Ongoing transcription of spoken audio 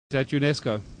at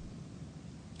UNESCO.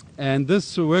 And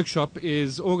this workshop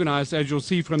is organized, as you'll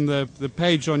see from the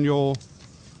page on your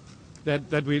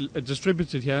that we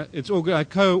distributed here. It's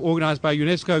co-organized by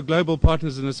UNESCO, Global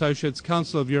Partners and Associates,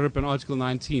 Council of Europe, and Article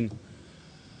 19.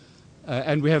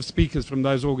 And we have speakers from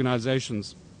those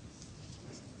organizations.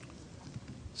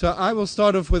 So I will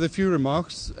start off with a few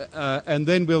remarks, and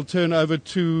then we'll turn over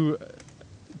to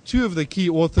two of the key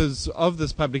authors of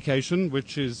this publication,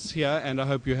 which is here, and I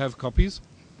hope you have copies.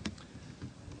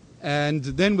 And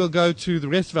then we'll go to the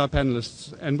rest of our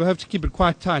panelists, and we'll have to keep it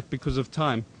quite tight because of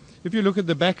time. If you look at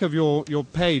the back of your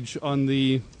page on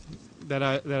that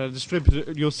I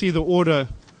distributed, you'll see the order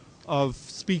of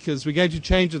speakers. We're going to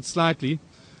change it slightly,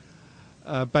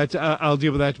 but I'll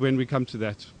deal with that when we come to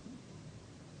that.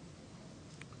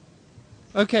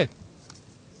 Okay.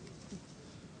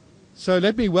 So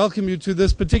let me welcome you to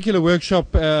this particular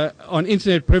workshop on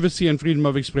Internet privacy and freedom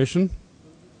of expression.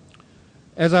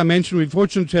 As I mentioned, we're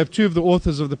fortunate to have two of the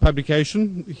authors of the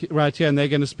publication right here, and they're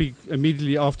going to speak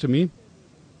immediately after me.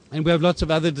 And we have lots of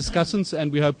other discussants,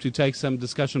 and we hope to take some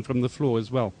discussion from the floor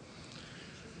as well.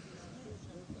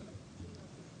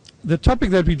 The topic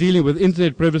that we're dealing with,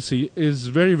 Internet privacy, is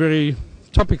very, very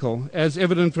topical, as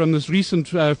evident from this recent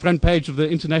front page of the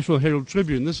International Herald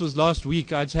Tribune. This was last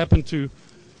week. I just happened to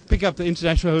pick up the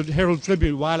International Herald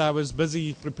Tribune while I was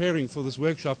busy preparing for this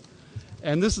workshop.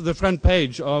 And this is the front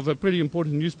page of a pretty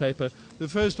important newspaper. The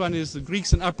first one is the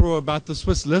Greeks in uproar about the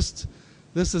Swiss list.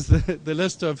 This is the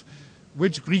list of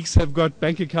which Greeks have got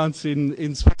bank accounts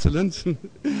in Switzerland,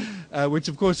 which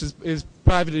of course is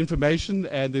private information,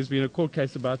 and there's been a court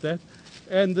case about that.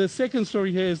 And the second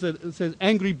story here is that it says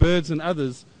Angry Birds and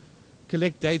others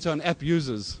collect data on app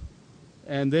users.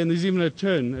 And then there's even a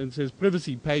turn, and it says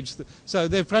privacy page. So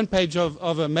the front page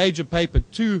of a major paper,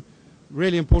 two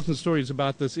really important stories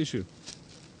about this issue.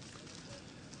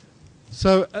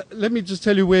 So let me just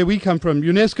tell you where we come from.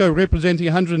 UNESCO, representing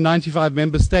 195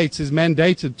 member states, is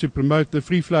mandated to promote the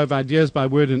free flow of ideas by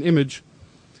word and image.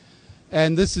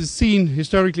 And this is seen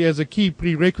historically as a key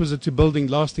prerequisite to building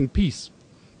lasting peace.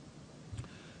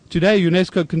 Today,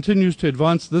 UNESCO continues to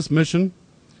advance this mission,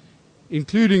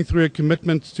 including through a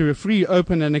commitment to a free,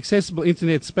 open, and accessible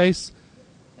Internet space.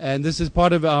 And this is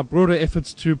part of our broader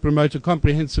efforts to promote a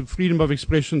comprehensive freedom of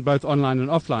expression, both online and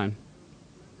offline.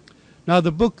 Now,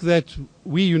 the book that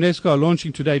we, UNESCO, are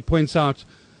launching today points out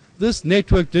this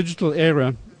network digital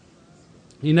era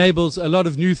enables a lot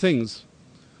of new things,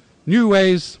 new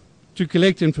ways to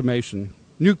collect information,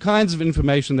 new kinds of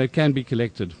information that can be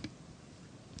collected,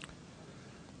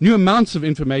 new amounts of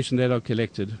information that are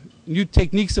collected, new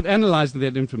techniques of analyzing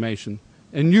that information,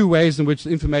 and new ways in which the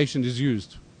information is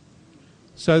used.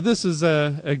 So this is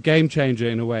a game changer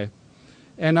in a way.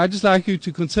 And I'd just like you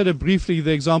to consider briefly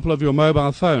the example of your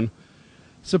mobile phone.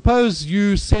 Suppose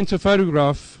you sent a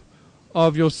photograph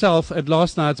of yourself at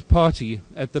last night's party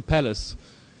at the Palace.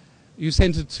 You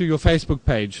sent it to your Facebook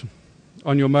page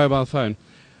on your mobile phone.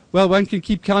 Well, one can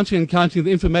keep counting and counting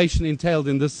the information entailed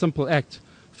in this simple act.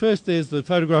 First, there's the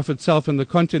photograph itself and the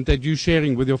content that you're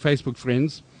sharing with your Facebook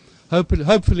friends.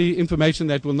 Hopefully information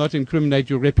that will not incriminate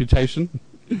your reputation.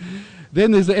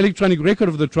 Then there's the electronic record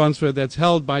of the transfer that's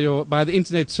held by the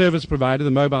internet service provider, the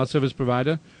mobile service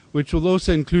provider, which will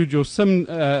also include your SIM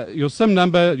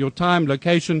number, your time,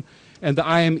 location, and the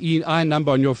IMEI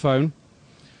number on your phone.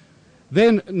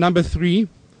 Then number 3,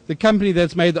 the company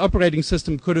that's made the operating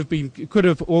system could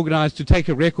have organized to take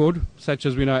a record, such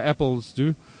as we know Apple's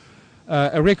do,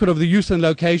 a record of the use and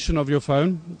location of your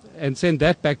phone, and send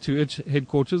that back to its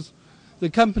headquarters. The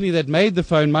company that made the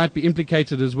phone might be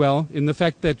implicated as well in the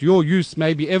fact that your use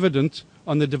may be evident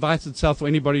on the device itself for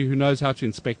anybody who knows how to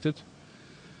inspect it.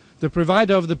 The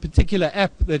provider of the particular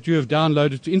app that you have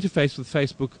downloaded to interface with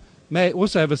Facebook may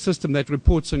also have a system that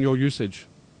reports on your usage.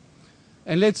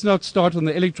 And let's not start on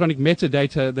the electronic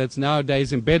metadata that's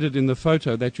nowadays embedded in the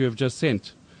photo that you have just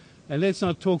sent. And let's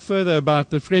not talk further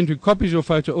about the friend who copies your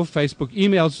photo off Facebook,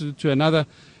 emails it to another,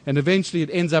 and eventually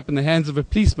it ends up in the hands of a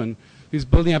policeman who's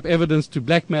building up evidence to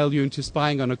blackmail you into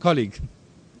spying on a colleague.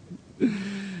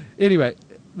 Anyway,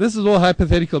 this is all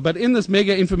hypothetical, but in this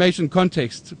mega information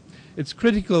context, it's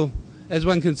critical, as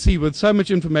one can see, with so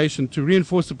much information, to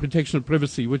reinforce the protection of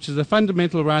privacy, which is a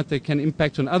fundamental right that can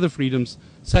impact on other freedoms,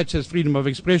 such as freedom of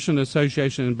expression,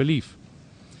 association, and belief.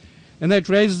 And that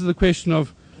raises the question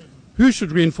of who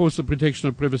should reinforce the protection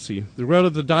of privacy, the role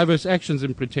of the diverse actions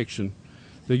in protection,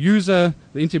 the user,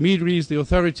 the intermediaries, the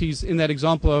authorities. In that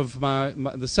example of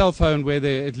the cell phone, where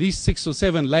there are at least 6 or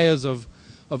 7 layers of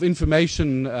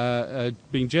information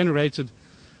being generated,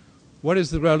 what is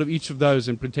the role of each of those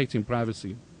in protecting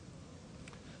privacy?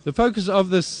 The focus of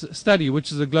this study,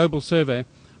 which is a global survey,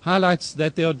 highlights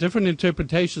that there are different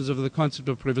interpretations of the concept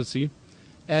of privacy,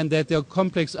 and that there are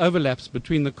complex overlaps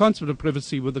between the concept of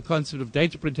privacy with the concept of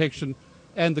data protection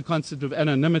and the concept of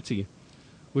anonymity,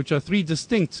 which are three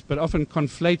distinct but often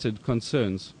conflated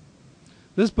concerns.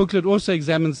 This booklet also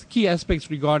examines key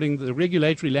aspects regarding the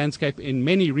regulatory landscape in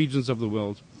many regions of the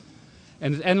world,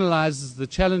 and it analyzes the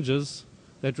challenges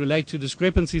that relate to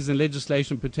discrepancies in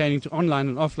legislation pertaining to online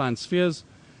and offline spheres,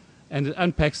 and it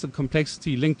unpacks the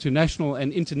complexity linked to national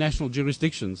and international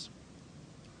jurisdictions.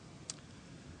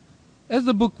 As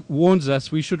the book warns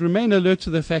us, we should remain alert to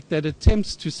the fact that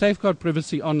attempts to safeguard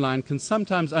privacy online can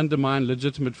sometimes undermine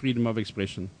legitimate freedom of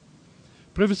expression.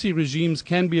 Privacy regimes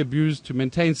can be abused to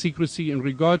maintain secrecy in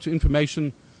regard to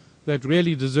information that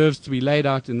really deserves to be laid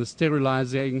out in the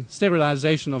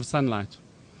sterilization of sunlight.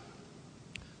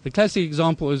 The classic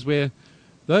example is where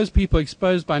those people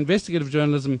exposed by investigative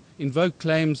journalism invoke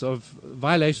claims of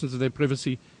violations of their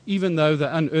privacy, even though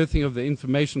the unearthing of the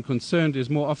information concerned is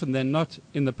more often than not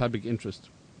in the public interest.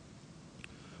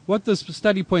 What this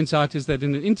study points out is that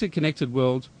in an interconnected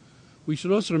world, we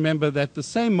should also remember that the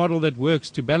same model that works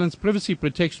to balance privacy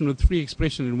protection with free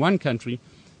expression in one country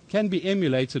can be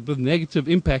emulated with negative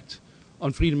impact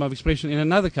on freedom of expression in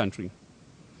another country.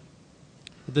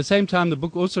 At the same time, the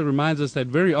book also reminds us that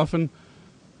very often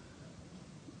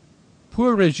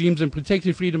poor regimes in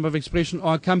protecting freedom of expression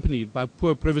are accompanied by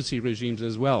poor privacy regimes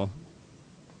as well.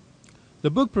 The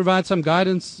book provides some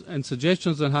guidance and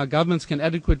suggestions on how governments can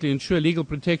adequately ensure legal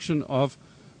protection of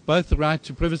both the right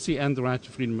to privacy and the right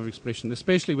to freedom of expression,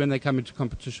 especially when they come into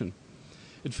competition.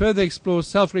 It further explores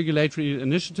self-regulatory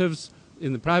initiatives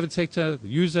in the private sector, the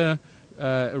user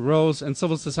roles, and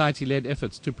civil society-led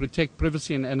efforts to protect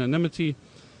privacy and anonymity,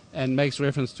 and makes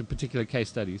reference to particular case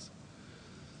studies.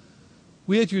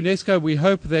 We at UNESCO, we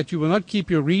hope that you will not keep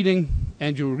your reading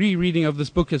and your rereading of this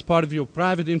book as part of your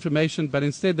private information, but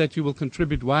instead that you will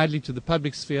contribute widely to the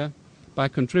public sphere by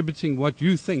contributing what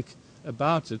you think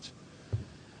about it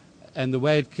and the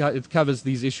way it covers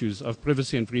these issues of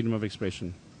privacy and freedom of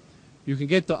expression. You can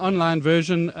get the online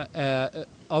version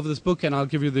of this book, and I'll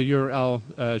give you the URL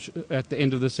at the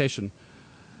end of the session.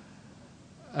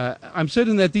 I'm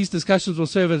certain that these discussions will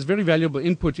serve as very valuable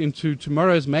input into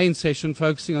tomorrow's main session,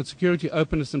 focusing on security,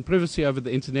 openness, and privacy over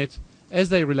the Internet as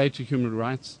they relate to human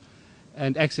rights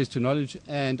and access to knowledge.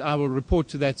 And I will report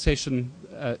to that session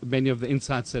many of the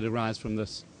insights that arise from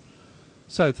this.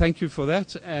 So thank you for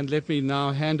that, and let me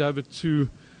now hand over to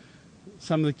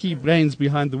some of the key brains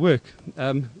behind the work.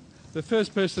 The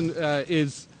first person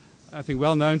is, I think,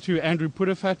 well known to Andrew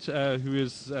Purifat, who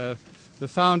is the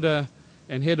founder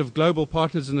and head of Global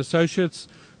Partners and Associates,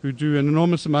 who do an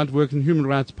enormous amount of work in human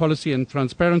rights policy and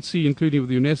transparency, including with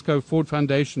the UNESCO, Ford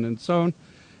Foundation, and so on.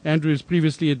 Andrew is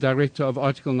previously a director of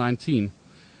Article 19.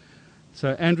 So,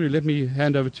 Andrew, let me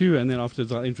hand over to you, and then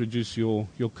afterwards I'll introduce your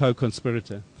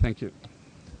co-conspirator. Thank you.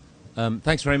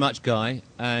 Thanks very much, Guy.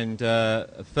 And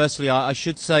firstly, I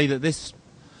should say that this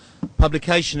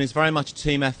publication is very much a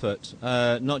team effort,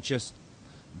 not just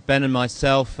Ben and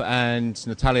myself and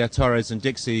Natalia Torres and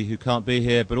Dixie, who can't be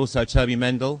here, but also Toby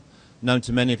Mendel, known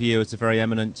to many of you as a very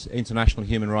eminent international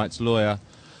human rights lawyer,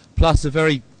 plus a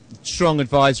very strong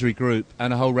advisory group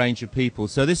and a whole range of people.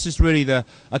 So this is really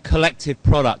a collective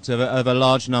product of a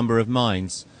large number of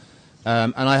minds.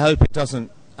 And I hope it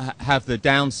doesn't have the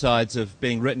downsides of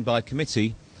being written by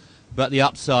committee, but the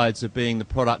upsides of being the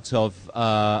product of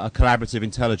a collaborative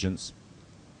intelligence.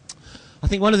 I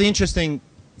think one of the interesting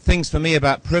things for me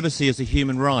about privacy as a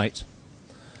human right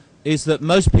is that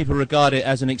most people regard it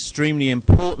as an extremely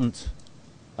important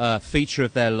feature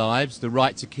of their lives, the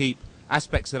right to keep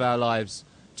aspects of our lives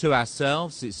to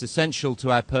ourselves. It's essential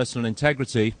to our personal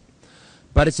integrity,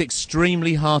 but it's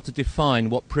extremely hard to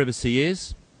define what privacy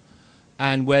is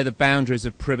and where the boundaries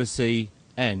of privacy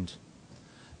end.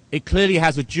 It clearly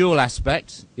has a dual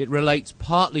aspect. It relates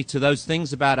partly to those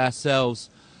things about ourselves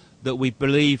that we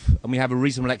believe and we have a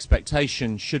reasonable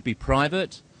expectation should be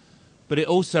private, but it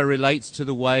also relates to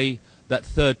the way that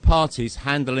third parties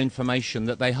handle information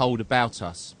that they hold about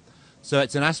us. So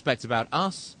it's an aspect about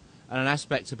us and an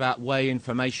aspect about way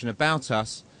information about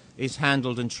us is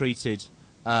handled and treated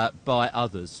by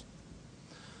others.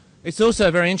 It's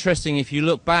also very interesting if you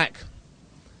look back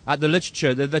at the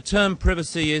literature that the term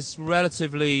privacy is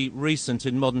relatively recent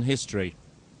in modern history.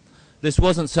 This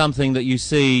wasn't something that you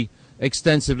see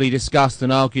extensively discussed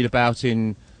and argued about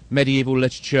in medieval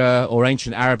literature or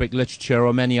ancient Arabic literature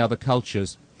or many other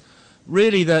cultures.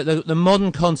 Really, the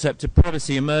modern concept of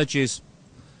privacy emerges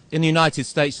in the United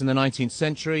States in the 19th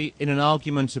century in an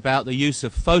argument about the use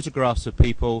of photographs of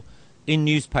people in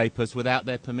newspapers without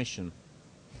their permission.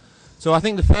 So I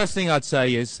think the first thing I'd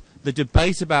say is the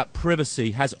debate about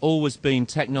privacy has always been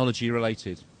technology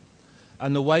related.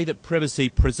 And the way that privacy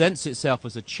presents itself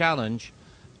as a challenge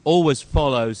always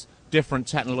follows different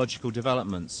technological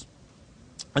developments.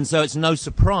 And so it's no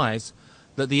surprise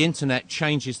that the internet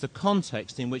changes the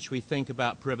context in which we think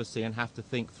about privacy and have to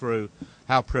think through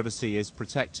how privacy is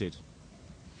protected.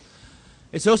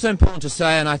 It's also important to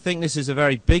say, and I think this is a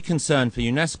very big concern for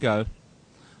UNESCO,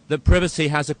 that privacy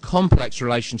has a complex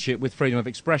relationship with freedom of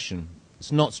expression.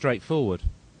 It's not straightforward.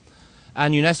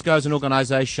 And UNESCO, as an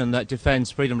organisation that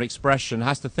defends freedom of expression,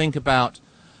 has to think about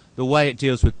the way it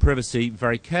deals with privacy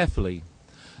very carefully.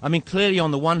 I mean, clearly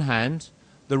on the one hand,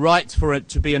 the right for it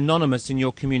to be anonymous in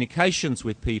your communications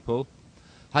with people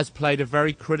has played a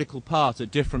very critical part at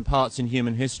different parts in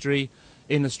human history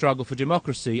in the struggle for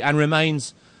democracy, and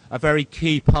remains a very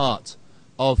key part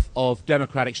of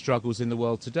democratic struggles in the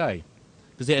world today,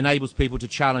 because it enables people to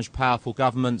challenge powerful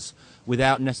governments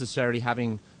without necessarily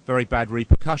having very bad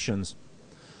repercussions.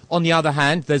 On the other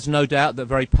hand, there's no doubt that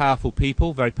very powerful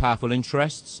people, very powerful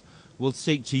interests, will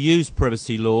seek to use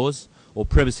privacy laws or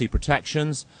privacy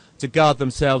protections to guard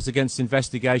themselves against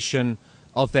investigation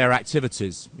of their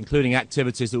activities, including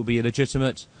activities that will be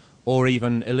illegitimate or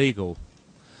even illegal.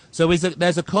 So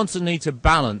there's a constant need to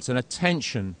balance and a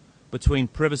tension between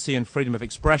privacy and freedom of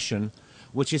expression,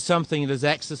 which is something that has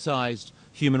exercised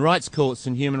human rights courts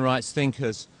and human rights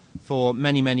thinkers for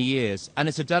many, many years. And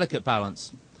it's a delicate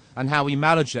balance, and how we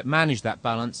manage that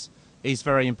balance is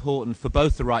very important for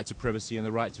both the right to privacy and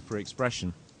the right to free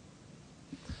expression.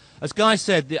 As Guy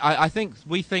said,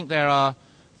 we think there are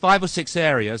 5 or 6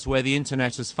 areas where the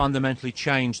internet has fundamentally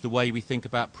changed the way we think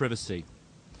about privacy.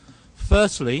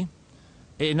 Firstly,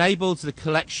 it enables the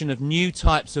collection of new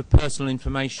types of personal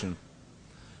information.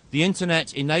 The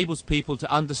internet enables people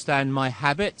to understand my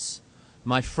habits,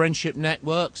 my friendship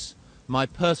networks, my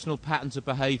personal patterns of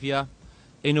behaviour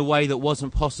in a way that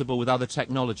wasn't possible with other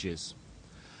technologies.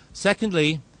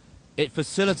 Secondly, it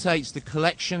facilitates the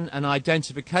collection and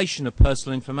identification of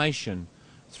personal information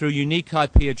through unique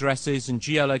IP addresses and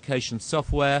geolocation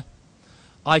software.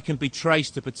 I can be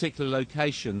traced to particular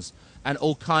locations and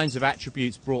all kinds of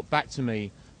attributes brought back to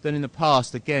me that in the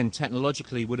past, again,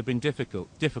 technologically would have been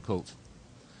difficult.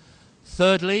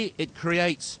 Thirdly, it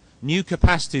creates new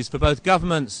capacities for both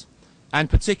governments and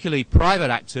particularly private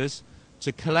actors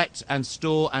to collect and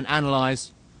store and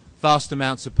analyse vast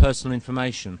amounts of personal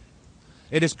information.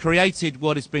 It has created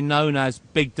what has been known as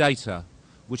big data,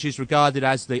 which is regarded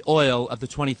as the oil of the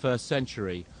 21st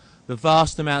century, the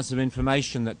vast amounts of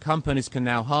information that companies can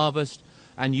now harvest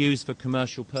and use for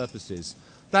commercial purposes.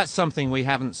 That's something we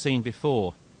haven't seen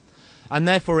before. And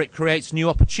therefore it creates new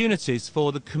opportunities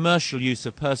for the commercial use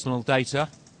of personal data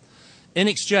in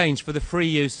exchange for the free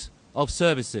use of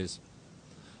services.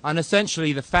 And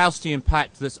essentially the Faustian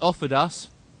pact that's offered us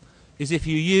is if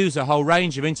you use a whole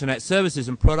range of internet services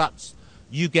and products,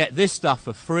 you get this stuff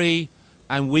for free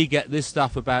and we get this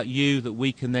stuff about you that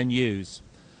we can then use.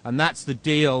 And that's the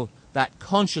deal that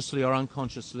consciously or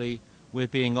unconsciously we're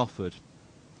being offered.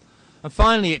 And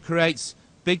finally, it creates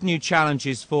big new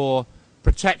challenges for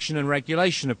protection and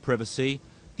regulation of privacy,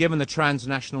 given the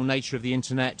transnational nature of the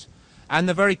internet and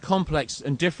the very complex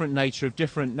and different nature of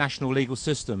different national legal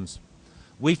systems.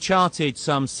 We've charted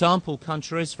some sample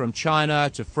countries from China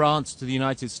to France to the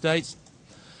United States,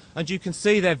 and you can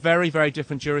see they're very, very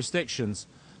different jurisdictions.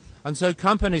 And so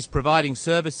companies providing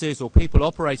services or people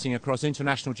operating across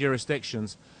international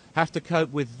jurisdictions have to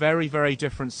cope with very, very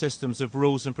different systems of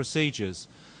rules and procedures.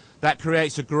 That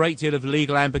creates a great deal of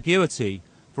legal ambiguity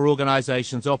for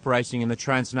organisations operating in the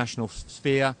transnational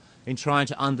sphere in trying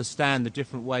to understand the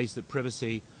different ways that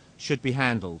privacy should be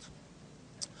handled.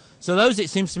 So those, it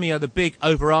seems to me, are the big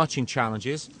overarching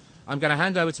challenges. I'm going to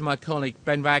hand over to my colleague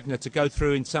Ben Wagner to go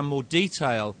through in some more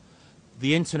detail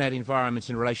the internet environment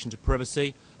in relation to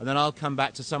privacy, and then I'll come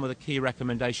back to some of the key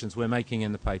recommendations we're making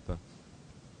in the paper.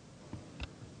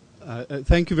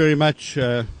 Thank you very much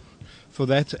for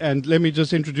that. And let me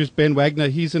just introduce Ben Wagner.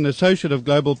 He's an associate of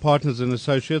Global Partners and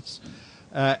Associates,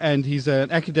 and he's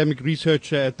an academic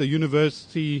researcher at the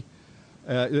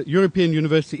European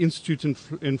University Institute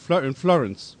in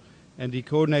Florence. And he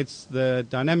coordinates the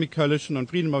Dynamic Coalition on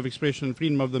Freedom of Expression and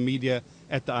Freedom of the Media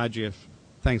at the IGF.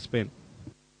 Thanks, Ben.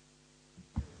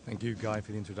 Thank you, Guy,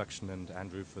 for the introduction, and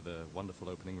Andrew for the wonderful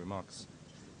opening remarks.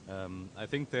 I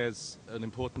think there's an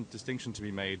important distinction to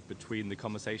be made between the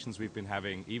conversations we've been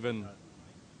having, even...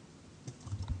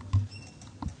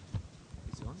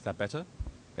 Is that better?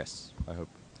 Yes, I hope.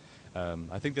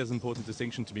 I think there's an important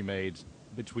distinction to be made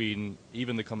between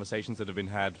even the conversations that have been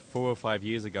had 4 or 5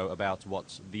 years ago about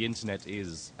what the internet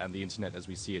is and the internet as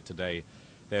we see it today,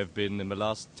 there have been, in the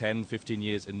last 10, 15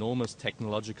 years, enormous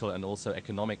technological and also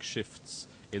economic shifts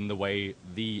in the way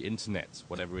the internet,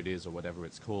 whatever it is or whatever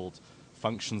it's called,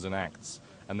 functions and acts.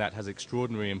 And that has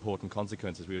extraordinarily important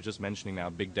consequences. We were just mentioning now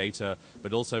big data,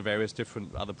 but also various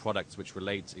different other products which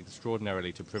relate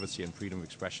extraordinarily to privacy and freedom of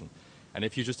expression. And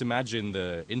if you just imagine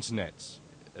the internet,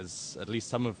 as at least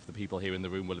some of the people here in the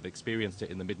room will have experienced it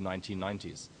in the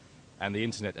mid-1990s, and the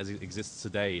internet as it exists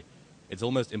today, it's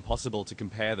almost impossible to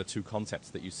compare the two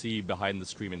concepts that you see behind the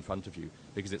screen in front of you,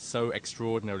 because it's so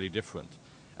extraordinarily different.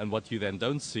 And what you then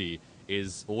don't see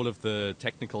is all of the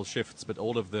technical shifts, but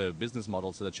all of the business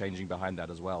models that are changing behind that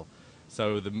as well.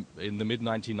 So in the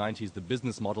mid-1990s, the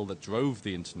business model that drove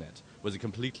the internet was a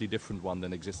completely different one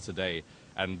than exists today.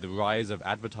 And the rise of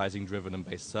advertising-driven and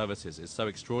based services is so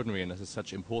extraordinary and has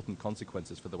such important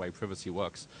consequences for the way privacy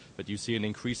works. But you see an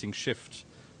increasing shift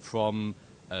from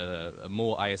a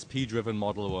more ISP-driven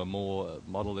model, or a more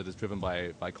model that is driven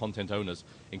by content owners,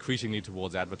 increasingly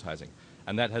towards advertising.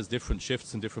 And that has different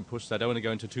shifts and different pushes. I don't want to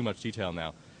go into too much detail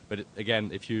now. But again,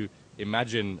 if you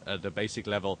imagine at a basic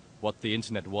level what the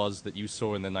internet was that you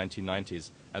saw in the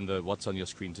 1990s and what's on your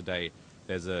screen today,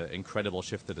 there's an incredible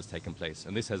shift that has taken place.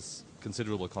 And this has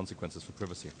considerable consequences for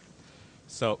privacy.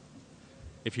 So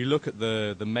if you look at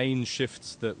the main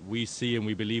shifts that we see and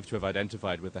we believe to have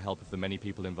identified with the help of the many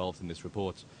people involved in this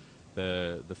report,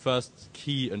 the first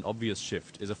key and obvious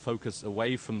shift is a focus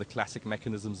away from the classic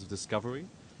mechanisms of discovery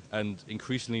and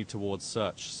increasingly towards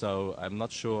search. So I'm not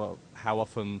sure how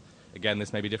often, again,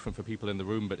 this may be different for people in the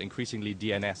room, but increasingly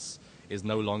DNS is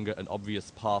no longer an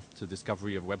obvious path to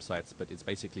discovery of websites, but it's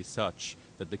basically search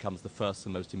that becomes the first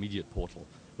and most immediate portal,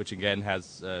 which again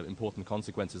has important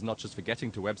consequences, not just for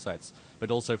getting to websites, but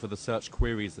also for the search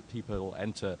queries that people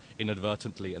enter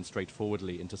inadvertently and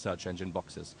straightforwardly into search engine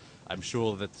boxes. I'm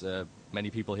sure that many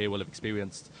people here will have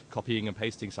experienced copying and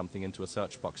pasting something into a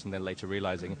search box and then later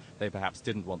realizing they perhaps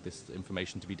didn't want this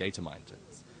information to be data mined.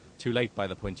 It's too late by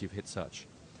the point you've hit search.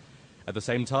 At the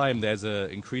same time, there's an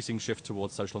increasing shift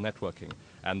towards social networking,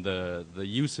 and the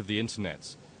use of the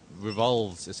internet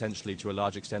revolves essentially to a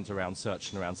large extent around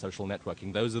search and around social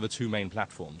networking. Those are the two main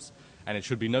platforms. And it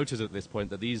should be noted at this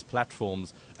point that these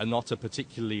platforms are not a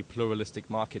particularly pluralistic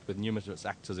market with numerous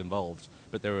actors involved,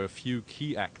 but there are a few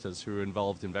key actors who are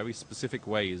involved in very specific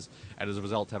ways and as a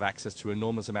result have access to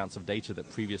enormous amounts of data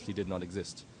that previously did not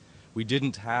exist. We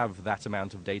didn't have that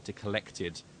amount of data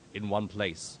collected in one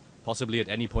place, possibly at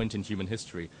any point in human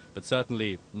history, but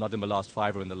certainly not in the last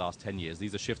 5 or in the last 10 years.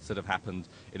 These are shifts that have happened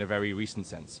in a very recent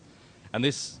sense. And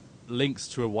this links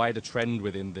to a wider trend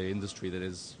within the industry that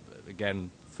is,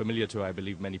 again, familiar to, I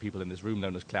believe, many people in this room,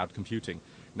 known as cloud computing.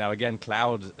 Now, again,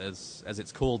 cloud, as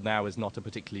it's called now, is not a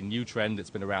particularly new trend. It's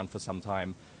been around for some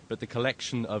time. But the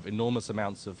collection of enormous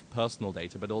amounts of personal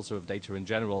data, but also of data in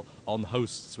general, on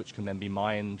hosts, which can then be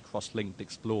mined, cross-linked,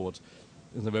 explored,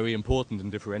 is a very important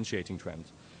and differentiating trend.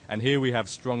 And here we have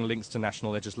strong links to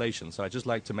national legislation. So I'd just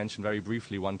like to mention very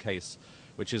briefly one case,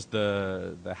 which is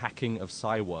the hacking of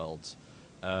Cyworld.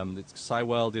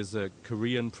 Cyworld is a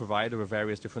Korean provider of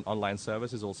various different online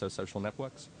services, also social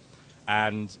networks.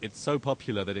 And it's so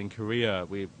popular that in Korea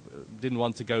we didn't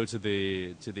want to go to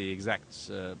the exact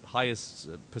highest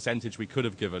percentage we could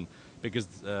have given, because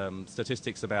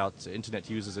statistics about internet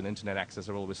users and internet access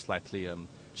are always slightly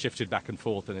shifted back and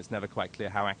forth, and it's never quite clear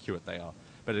how accurate they are.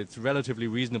 But it's relatively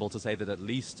reasonable to say that at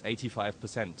least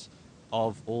 85%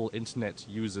 of all internet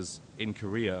users in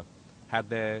Korea had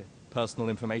their personal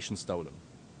information stolen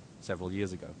several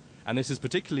years ago. And this is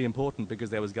particularly important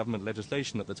because there was government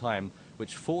legislation at the time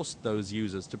which forced those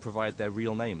users to provide their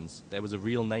real names. There was a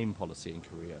real name policy in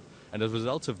Korea. And as a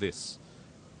result of this,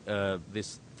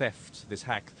 this theft, this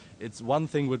hack, it's one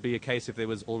thing would be a case if there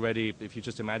was already, if you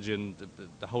just imagine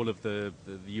the whole of the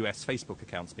US Facebook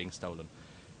accounts being stolen.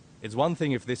 It's one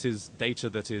thing if this is data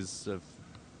that is of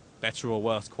better or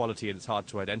worse quality and it's hard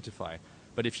to identify.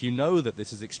 But if you know that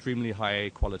this is extremely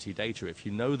high quality data, if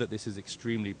you know that this is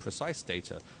extremely precise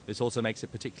data, this also makes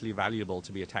it particularly valuable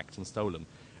to be attacked and stolen.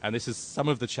 And this is some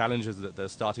of the challenges that are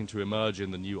starting to emerge in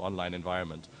the new online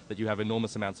environment, that you have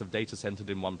enormous amounts of data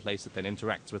centered in one place that then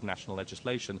interacts with national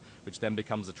legislation, which then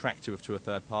becomes attractive to a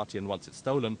third party, and once it's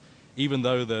stolen, even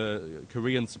though the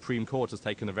Korean Supreme Court has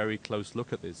taken a very close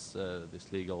look at this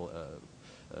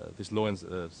this law in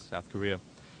South Korea,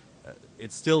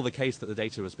 it's still the case that the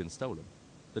data has been stolen.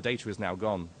 The data is now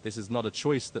gone. This is not a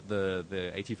choice that the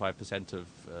 85% of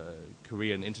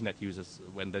Korean internet users,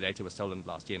 when the data was stolen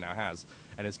last year, now has,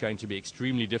 and it's going to be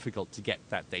extremely difficult to get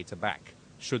that data back,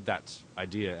 should that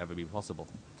idea ever be possible.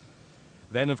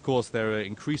 Then, of course, there are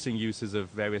increasing uses of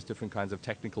various different kinds of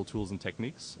technical tools and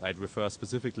techniques. I'd refer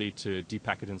specifically to deep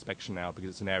packet inspection now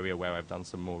because it's an area where I've done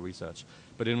some more research.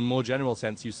 But in a more general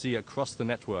sense, you see across the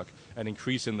network an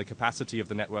increase in the capacity of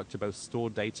the network to both store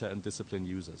data and discipline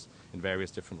users in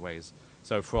various different ways.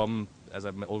 So from, as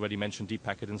I've already mentioned, deep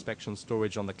packet inspection,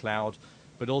 storage on the cloud,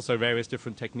 but also various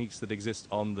different techniques that exist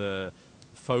on the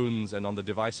phones and on the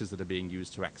devices that are being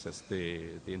used to access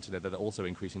the internet that are also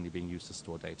increasingly being used to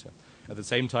store data. At the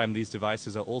same time, these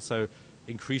devices are also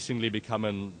increasingly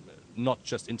becoming not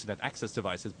just internet access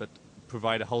devices, but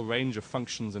provide a whole range of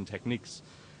functions and techniques.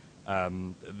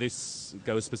 This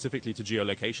goes specifically to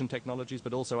geolocation technologies,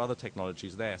 but also other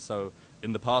technologies there. So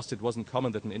in the past, it wasn't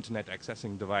common that an internet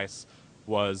accessing device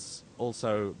was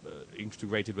also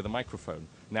integrated with a microphone.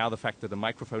 Now the fact that a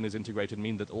microphone is integrated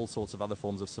means that all sorts of other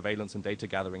forms of surveillance and data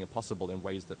gathering are possible in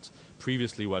ways that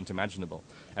previously weren't imaginable.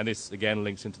 And this again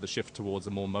links into the shift towards a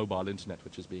more mobile internet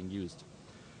which is being used.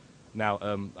 Now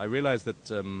I realize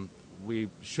that we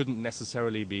shouldn't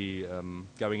necessarily be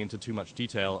going into too much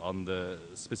detail on the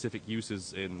specific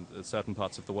uses in certain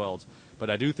parts of the world, but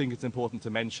I do think it's important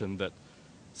to mention that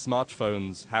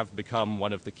smartphones have become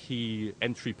one of the key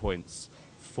entry points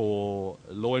for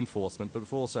law enforcement, but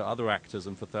for also other actors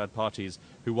and for third parties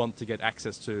who want to get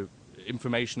access to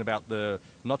information about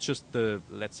not just the,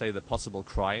 let's say, the possible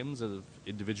crimes that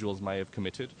individuals may have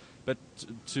committed, but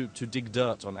to dig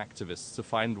dirt on activists, to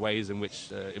find ways in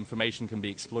which information can be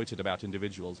exploited about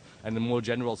individuals, and in a more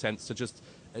general sense to just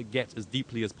get as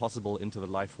deeply as possible into the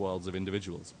life worlds of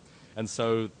individuals. And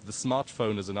so the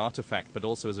smartphone as an artifact, but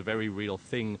also as a very real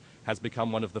thing, has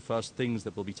become one of the first things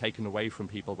that will be taken away from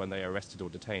people when they are arrested or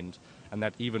detained. And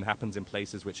that even happens in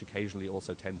places which occasionally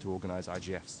also tend to organize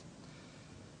IGFs.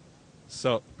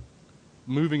 So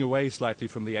moving away slightly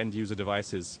from the end-user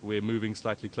devices, we're moving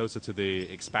slightly closer to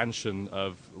the expansion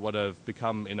of what have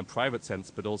become, in a private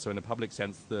sense, but also in a public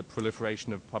sense, the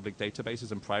proliferation of public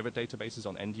databases and private databases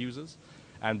on end users.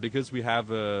 And because we have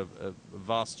a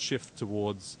vast shift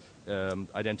towards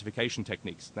identification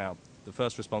techniques. Now, the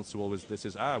first response to all this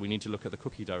is, we need to look at the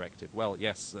cookie directive. Well,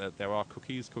 yes, there are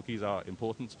cookies. Cookies are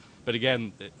important. But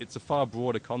again, it's a far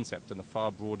broader concept and a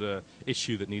far broader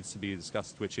issue that needs to be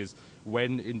discussed, which is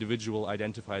when individual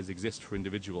identifiers exist for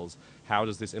individuals, how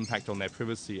does this impact on their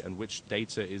privacy and which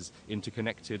data is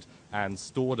interconnected and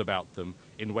stored about them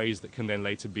in ways that can then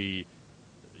later be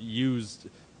used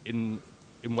in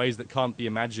ways that can't be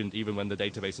imagined even when the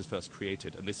database is first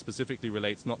created. And this specifically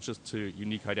relates not just to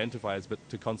unique identifiers, but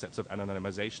to concepts of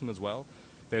anonymization as well.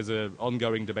 There's an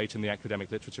ongoing debate in the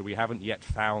academic literature. We haven't yet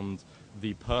found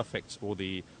the perfect or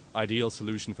the ideal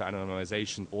solution for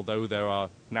anonymization, although there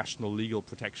are national legal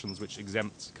protections which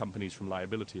exempt companies from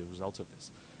liability as a result of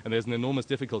this. And there's an enormous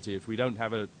difficulty if we don't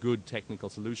have a good technical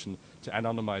solution to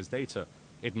anonymize data.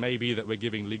 It may be that we're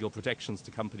giving legal protections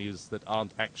to companies that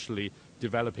aren't actually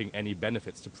developing any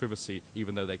benefits to privacy,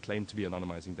 even though they claim to be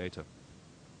anonymizing data.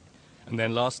 And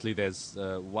then lastly, there's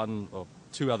one or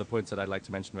two other points that I'd like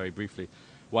to mention very briefly.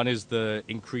 One is the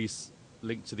increase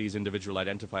linked to these individual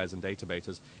identifiers and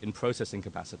databases in processing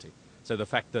capacity. So the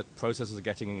fact that processors are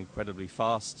getting incredibly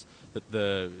fast,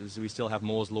 that we still have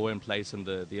Moore's law in place, and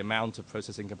the amount of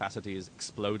processing capacity is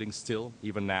exploding still,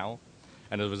 even now.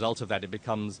 And as a result of that, it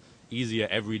becomes easier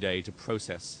every day to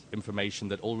process information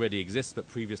that already exists but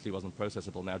previously wasn't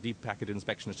processable. Now, deep packet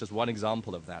inspection is just one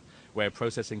example of that, where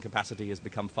processing capacity has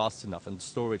become fast enough and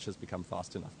storage has become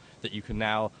fast enough that you can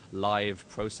now live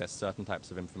process certain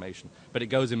types of information. But it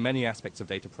goes in many aspects of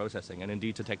data processing, and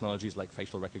indeed to technologies like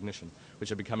facial recognition,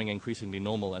 which are becoming increasingly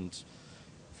normal. And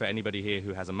for anybody here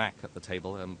who has a Mac at the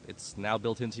table, it's now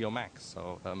built into your Mac.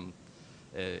 So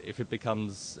if it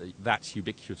becomes that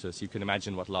ubiquitous, you can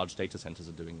imagine what large data centers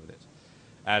are doing with it.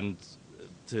 And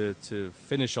to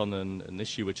finish on an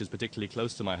issue which is particularly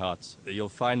close to my heart, you'll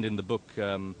find in the book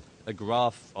a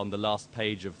graph on the last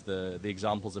page of the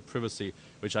examples of privacy,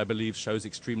 which I believe shows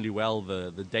extremely well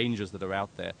the dangers that are out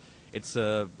there. It's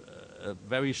a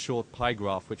very short pie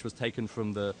graph which was taken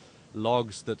from the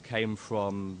logs that came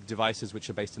from devices which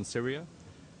are based in Syria.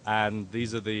 And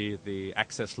these are the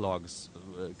access logs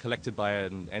collected by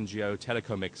an NGO,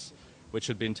 Telecomix, which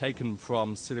had been taken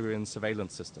from Syrian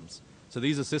surveillance systems. So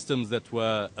these are systems that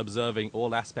were observing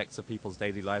all aspects of people's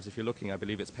daily lives. If you're looking, I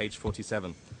believe it's page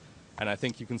 47. And I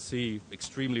think you can see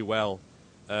extremely well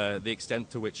the extent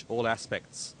to which all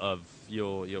aspects of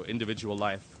your individual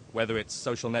life, whether it's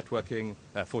social networking,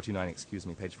 49, excuse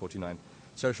me, page 49,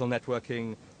 social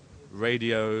networking,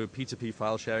 radio, P2P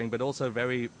file sharing, but also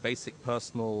very basic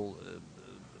personal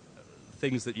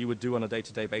things that you would do on a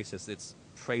day-to-day basis. It's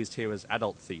phrased here as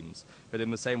adult themes, but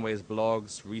in the same way as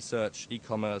blogs, research,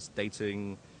 e-commerce,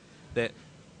 dating, that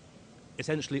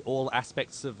essentially all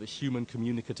aspects of the human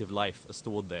communicative life are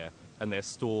stored there, and they're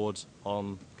stored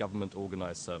on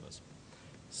government-organized servers.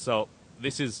 So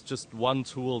this is just one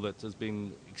tool that has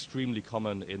been extremely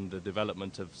common in the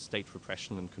development of state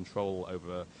repression and control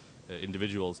over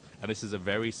individuals, and this is a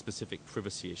very specific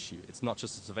privacy issue. It's not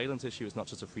just a surveillance issue, it's not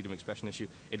just a freedom of expression issue,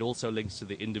 it also links to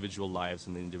the individual lives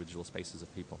and the individual spaces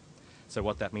of people. So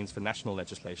what that means for national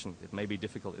legislation, it may be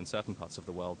difficult in certain parts of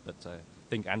the world, but I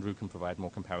think Andrew can provide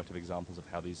more comparative examples of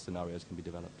how these scenarios can be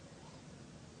developed.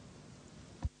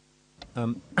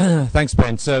 Thanks,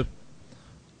 Ben. So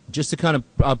just to kind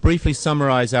of briefly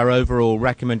summarize our overall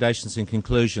recommendations and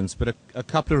conclusions, but a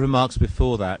couple of remarks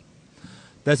before that.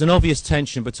 There's an obvious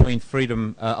tension between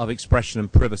freedom of expression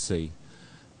and privacy.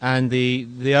 And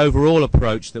the overall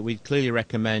approach that we clearly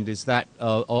recommend is that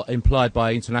implied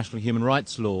by international human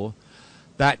rights law,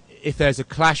 that if there's a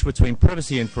clash between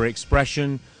privacy and free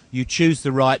expression, you choose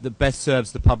the right that best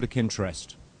serves the public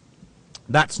interest.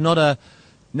 That's not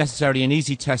necessarily an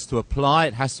easy test to apply.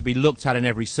 It has to be looked at in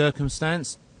every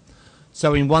circumstance.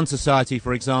 So in one society,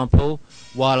 for example,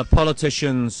 while a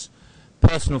politician's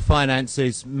personal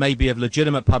finances may be of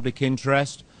legitimate public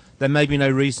interest, there may be no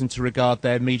reason to regard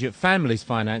their immediate family's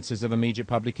finances of immediate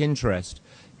public interest.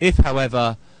 If,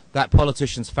 however, that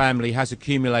politician's family has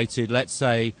accumulated, let's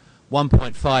say,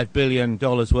 $1.5 billion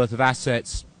worth of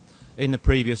assets in the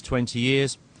previous 20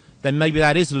 years, then maybe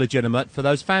that is legitimate for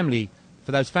those family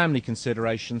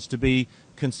considerations to be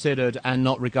considered and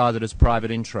not regarded as private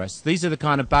interests. These are the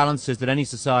kind of balances that any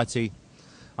society,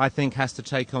 I think, has to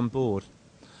take on board.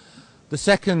 The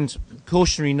second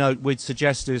cautionary note we'd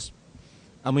suggest is,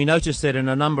 and we noticed it in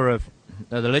a number of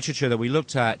the literature that we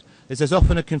looked at, is there's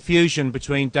often a confusion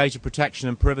between data protection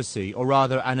and privacy, or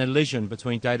rather an elision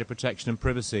between data protection and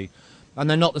privacy, and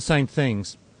they're not the same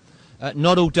things.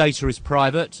 Not all data is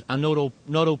private, and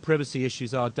not all privacy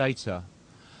issues are data.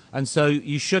 And so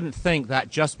you shouldn't think that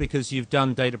just because you've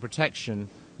done data protection,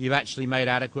 you've actually made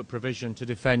adequate provision to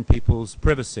defend people's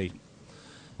privacy.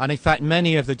 And in fact,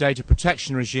 many of the data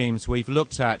protection regimes we've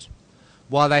looked at,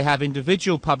 while they have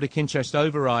individual public interest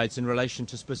overrides in relation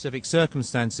to specific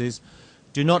circumstances,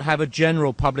 do not have a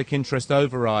general public interest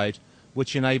override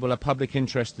which enable a public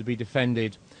interest to be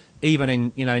defended even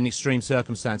in, in extreme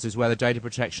circumstances where the data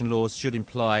protection laws should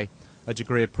imply a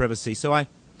degree of privacy. So I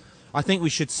think we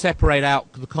should separate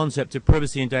out the concept of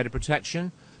privacy and data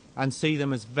protection and see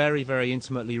them as very, very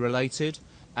intimately related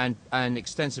and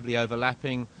extensively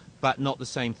overlapping, but not the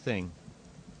same thing.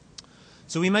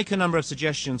 So we make a number of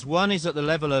suggestions. One is at the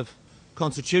level of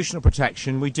constitutional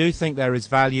protection. We do think there is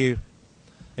value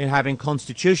in having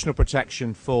constitutional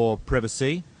protection for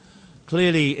privacy.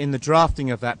 Clearly, in the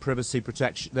drafting of that privacy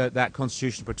protection, that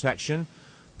constitutional protection,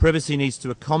 privacy needs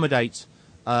to accommodate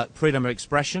freedom of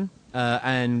expression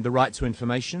and the right to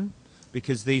information,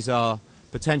 because these are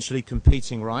potentially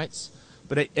competing rights.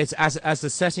 But it's as the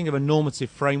setting of a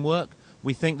normative framework,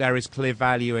 we think there is clear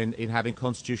value in having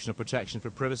constitutional protection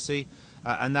for privacy,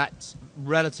 and that's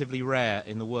relatively rare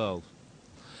in the world.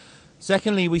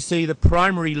 Secondly, we see the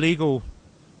primary legal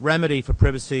remedy for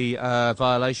privacy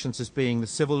violations as being the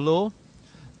civil law,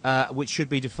 which should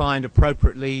be defined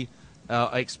appropriately,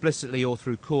 explicitly or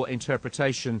through court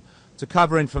interpretation, to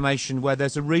cover information where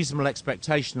there's a reasonable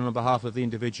expectation on behalf of the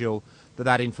individual that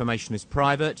that information is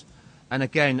private, and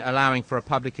again allowing for a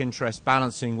public interest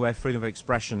balancing where freedom of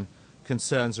expression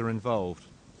concerns are involved.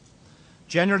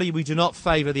 Generally, we do not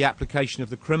favour the application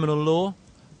of the criminal law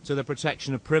to the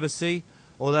protection of privacy,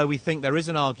 although we think there is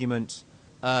an argument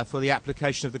for the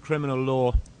application of the criminal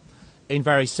law in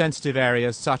very sensitive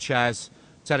areas such as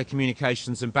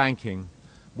telecommunications and banking,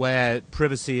 where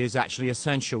privacy is actually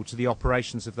essential to the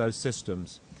operations of those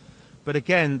systems. But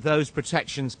again, those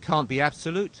protections can't be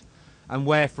absolute, and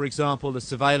where, for example, the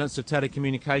surveillance of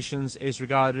telecommunications is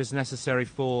regarded as necessary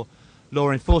for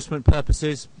law enforcement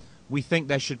purposes, we think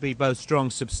there should be both strong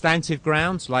substantive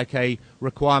grounds, like a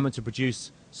requirement to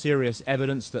produce serious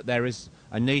evidence that there is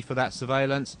a need for that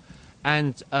surveillance,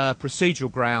 and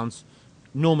procedural grounds,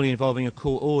 normally involving a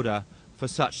court order, for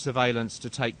such surveillance to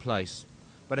take place.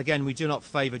 But again, we do not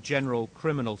favour general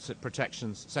criminal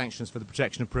sanctions for the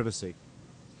protection of privacy.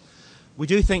 We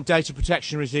do think data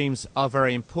protection regimes are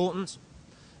very important,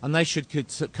 and they should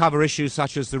cover issues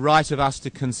such as the right of us to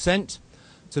consent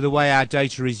to the way our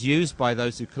data is used by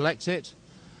those who collect it,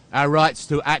 our rights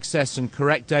to access and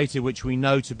correct data which we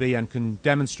know to be and can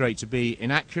demonstrate to be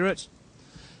inaccurate,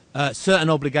 certain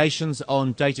obligations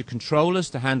on data controllers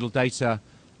to handle data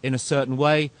in a certain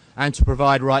way, and to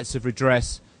provide rights of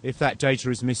redress if that data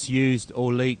is misused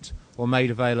or leaked or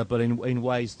made available in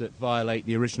ways that violate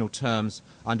the original terms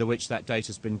under which that data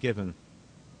has been given.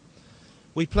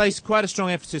 We place quite a strong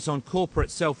emphasis on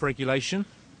corporate self-regulation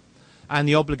and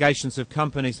the obligations of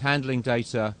companies handling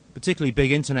data, particularly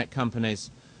big internet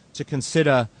companies, to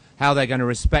consider how they're going to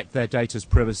respect their data's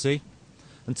privacy.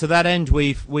 And to that end,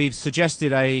 we've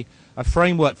suggested a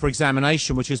framework for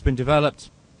examination which has been developed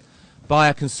by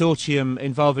a consortium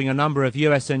involving a number of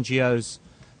US NGOs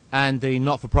and the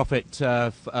not-for-profit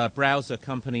browser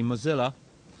company Mozilla,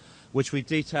 which we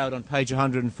detailed on page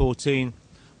 114,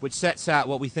 which sets out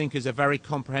what we think is a very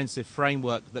comprehensive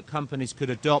framework that companies could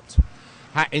adopt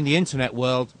in the internet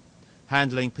world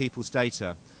handling people's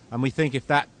data. And we think if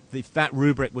that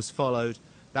rubric was followed,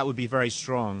 that would be very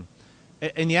strong.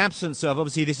 In the absence of,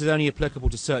 obviously this is only applicable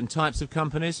to certain types of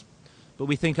companies, but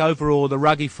we think overall the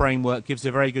Ruggie framework gives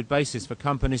a very good basis for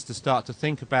companies to start to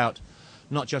think about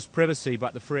not just privacy,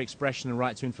 but the free expression and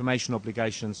right to information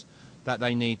obligations that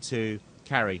they need to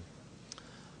carry.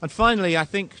 And finally, I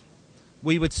think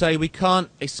we would say we can't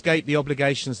escape the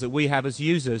obligations that we have as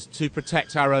users to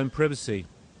protect our own privacy.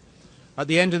 At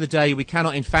the end of the day, we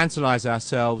cannot infantilize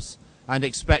ourselves and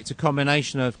expect a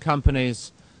combination of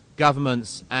companies,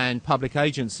 governments and public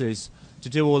agencies to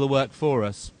do all the work for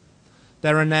us.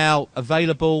 There are now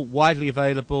available, widely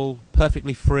available,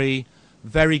 perfectly free,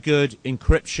 very good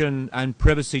encryption and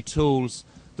privacy tools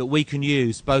that we can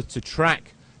use both to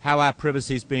track how our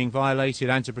privacy is being violated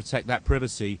and to protect that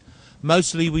privacy.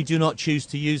 Mostly we do not choose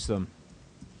to use them.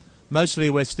 Mostly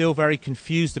we're still very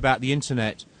confused about the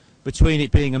internet between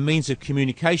it being a means of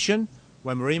communication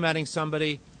when we're emailing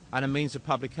somebody and a means of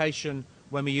publication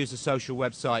when we use a social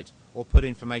website or put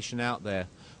information out there.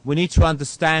 We need to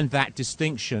understand that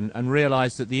distinction and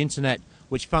realize that the internet,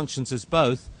 which functions as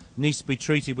both, needs to be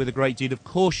treated with a great deal of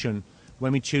caution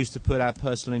when we choose to put our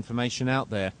personal information out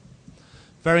there.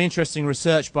 Very interesting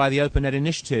research by the OpenNet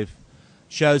Initiative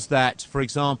shows that, for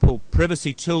example,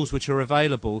 privacy tools which are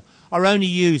available are only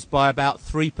used by about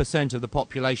 3% of the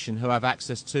population who have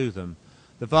access to them.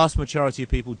 The vast majority of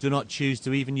people do not choose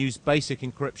to even use basic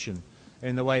encryption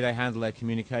in the way they handle their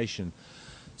communication.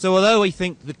 So although we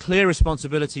think the clear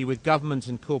responsibility with government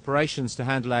and corporations to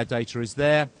handle our data is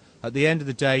there, at the end of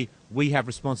the day, we have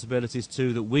responsibilities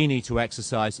too that we need to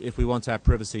exercise if we want our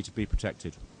privacy to be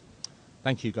protected.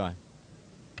 Thank you, Guy.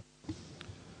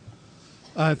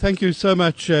 Thank you so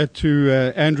much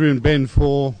to Andrew and Ben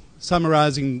for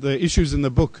summarizing the issues in the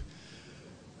book.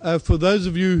 For those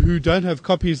of you who don't have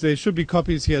copies, there should be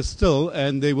copies here still,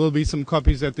 and there will be some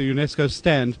copies at the UNESCO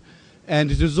stand. And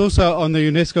it is also on the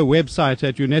UNESCO website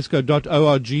at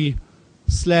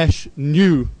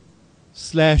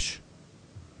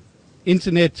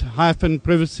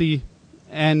unesco.org/new/internet-privacy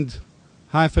and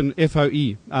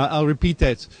 -FOE. I'll repeat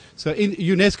that. So in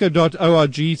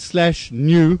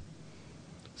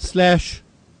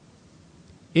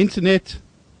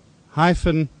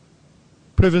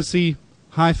unesco.org/new/internet-privacy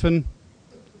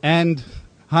and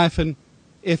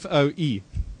 -FOE.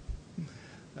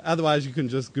 Otherwise, you can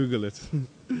just Google it.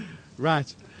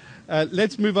 Right.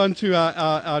 Let's move on to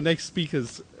our next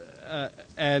speakers.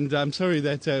 And I'm sorry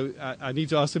that I need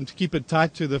to ask them to keep it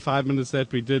tight to the 5 minutes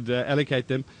that we did allocate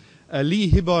them. Lee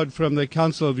Hibbard from the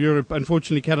Council of Europe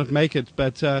unfortunately cannot make it,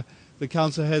 but the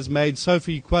Council has made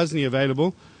Sophie Kwasny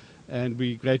available, and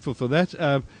we're grateful for that.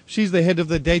 She's the head of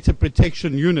the Data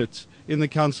Protection Unit in the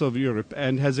Council of Europe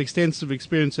and has extensive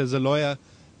experience as a lawyer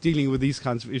dealing with these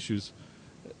kinds of issues.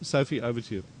 Sophie, over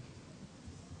to you.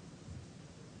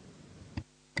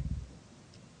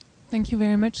 Thank you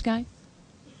very much, Guy.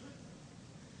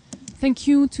 Thank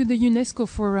you to the UNESCO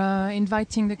for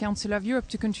inviting the Council of Europe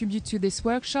to contribute to this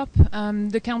workshop.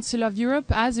 The Council of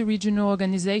Europe, as a regional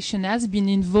organization, has been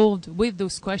involved with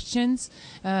those questions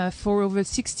for over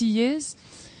 60 years.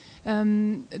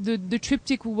 The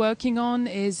triptych we're working on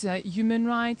is human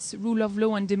rights, rule of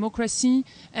law and democracy,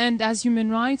 and as human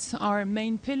rights, our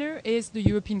main pillar is the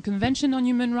European Convention on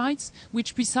Human Rights,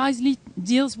 which precisely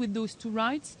deals with those two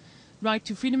rights: right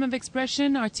to freedom of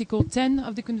expression, Article 10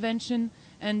 of the Convention,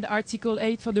 and Article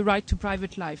 8 for the right to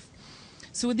private life.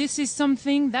 So this is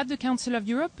something that the Council of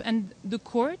Europe and the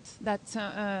Court, that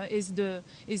is the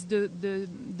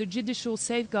judicial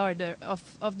safeguarder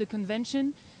of the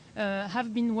Convention,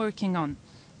 have been working on.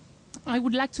 I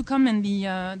would like to comment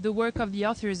the work of the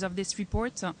authors of this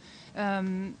report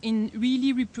in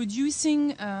really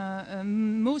reproducing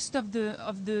most of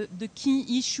the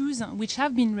key issues which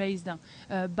have been raised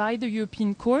by the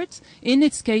European Court in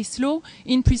its case law,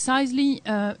 in precisely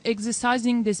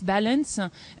exercising this balance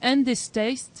and this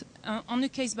taste on a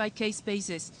case-by-case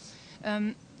basis.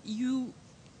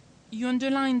 you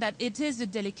underline that it is a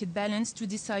delicate balance to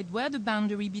decide where the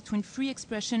boundary between free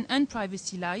expression and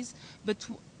privacy lies, but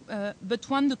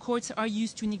one the courts are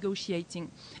used to negotiating.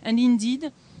 And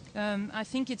indeed, I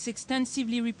think it's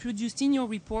extensively reproduced in your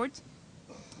report,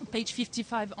 page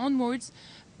 55 onwards,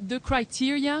 the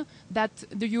criteria that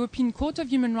the European Court of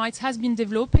Human Rights has been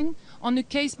developing on a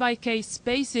case-by-case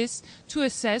basis to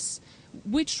assess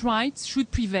which rights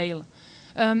should prevail.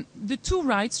 The two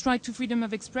rights, right to freedom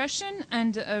of expression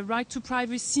and right to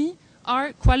privacy,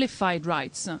 are qualified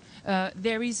rights.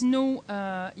 There is no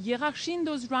hierarchy in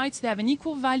those rights. They have an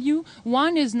equal value.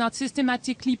 One is not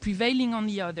systematically prevailing on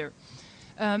the other.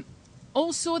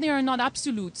 Also, they are not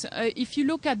absolute. If you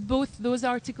look at both those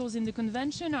articles in the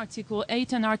Convention, Article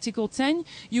 8 and Article 10,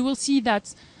 you will see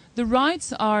that the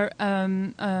rights are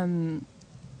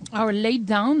laid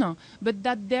down, but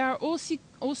that there are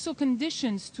also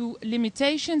conditions to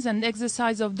limitations and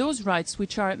exercise of those rights,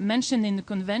 which are mentioned in the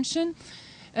Convention,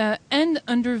 and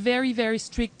under very, very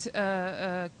strict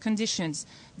conditions.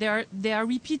 They are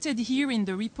repeated here in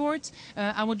the report.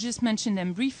 I will just mention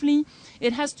them briefly.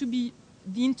 It has to be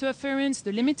the interference,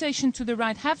 the limitation to the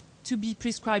right have to be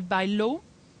prescribed by law.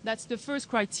 That's the first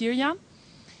criteria.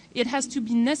 It has to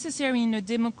be necessary in a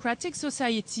democratic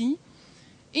society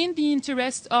in the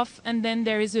interest of, and then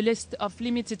there is a list of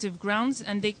limitative grounds,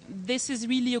 and this is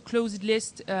really a closed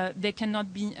list. They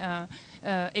cannot be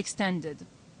extended.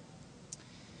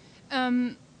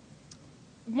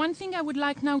 One thing I would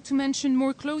like now to mention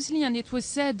more closely, and it was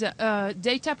said,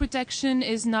 data protection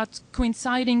is not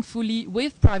coinciding fully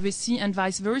with privacy and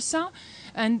vice versa.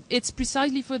 And it's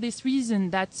precisely for this reason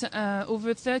that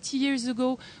over 30 years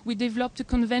ago, we developed a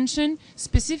convention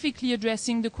specifically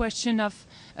addressing the question of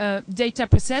data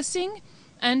processing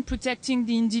and protecting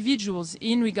the individuals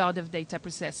in regard of data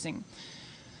processing.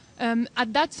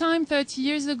 At that time, 30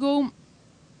 years ago,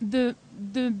 the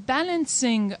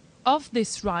balancing of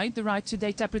this right, the right to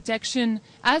data protection,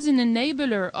 as an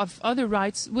enabler of other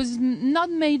rights was not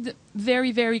made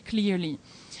very, very clearly.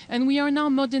 And we are now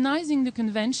modernizing the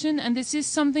convention, and this is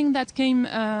something that came,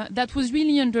 that was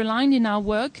really underlined in our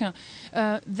work,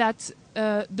 that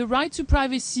the right to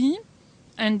privacy,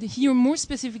 and here more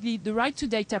specifically the right to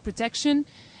data protection,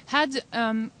 had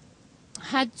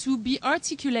to be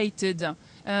articulated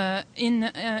in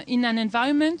an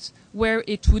environment where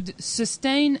it would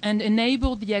sustain and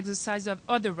enable the exercise of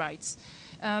other rights.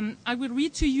 I will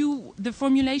read to you the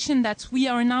formulation that we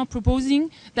are now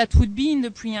proposing that would be in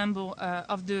the preamble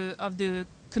of the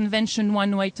Convention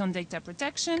 108 on data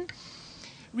protection,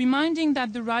 reminding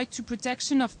that the right to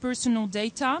protection of personal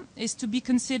data is to be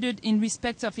considered in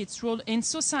respect of its role in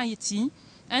society,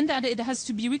 and that it has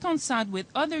to be reconciled with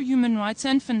other human rights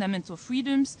and fundamental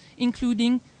freedoms,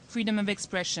 including freedom of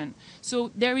expression.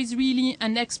 So there is really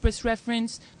an express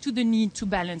reference to the need to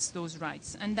balance those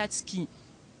rights, and that's key.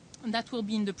 And that will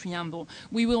be in the preamble.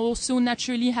 We will also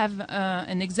naturally have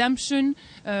an exemption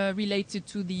related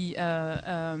to the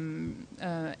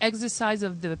exercise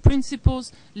of the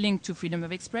principles linked to freedom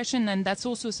of expression, and that's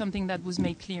also something that was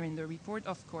made clear in the report,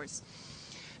 of course.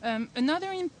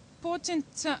 Another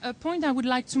important point I would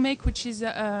like to make, which is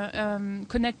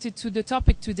connected to the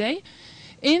topic today.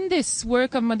 In this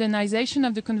work of modernization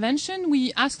of the Convention,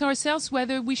 we asked ourselves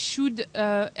whether we should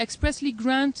expressly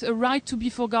grant a right to be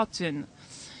forgotten.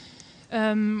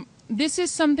 This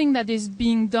is something that is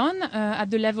being done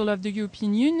at the level of the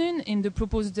European Union in the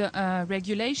proposed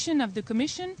regulation of the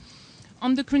Commission.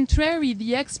 On the contrary,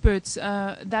 the experts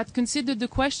that considered the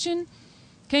question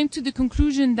came to the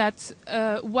conclusion that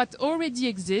what already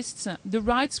exists, the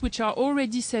rights which are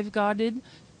already safeguarded,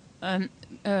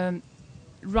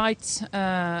 rights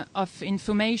of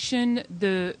information,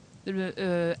 the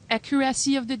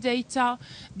accuracy of the data,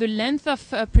 the length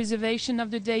of preservation of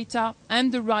the data,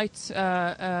 and the right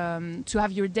to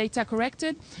have your data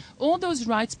corrected, all those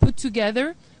rights put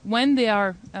together, when they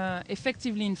are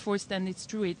effectively enforced, and it's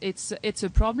true, it's a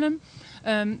problem,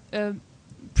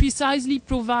 precisely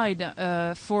provide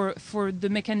for the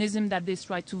mechanism that this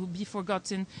right to be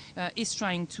forgotten is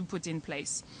trying to put in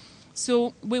place.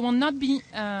 So we will not be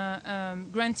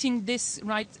granting this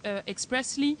right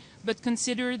expressly, but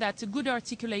consider that a good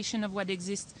articulation of what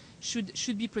exists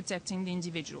should be protecting the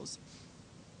individuals.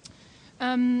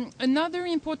 Another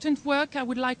important work I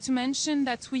would like to mention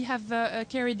that we have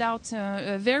carried out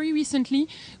very recently,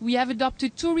 we have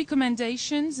adopted 2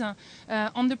 recommendations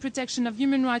on the protection of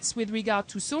human rights with regard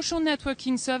to social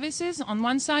networking services on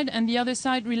one side, and the other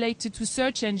side related to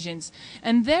search engines.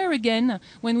 And there again,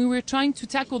 when we were trying to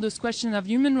tackle this question of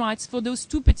human rights for those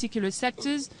 2 particular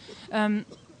sectors,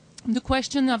 the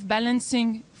question of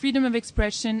balancing freedom of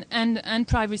expression and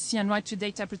privacy and right to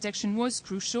data protection was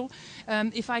crucial.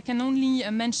 If I can only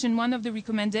mention one of the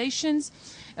recommendations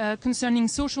concerning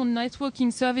social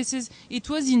networking services, it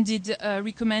was indeed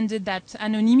recommended that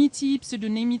anonymity,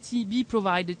 pseudonymity be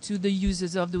provided to the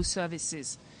users of those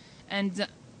services. And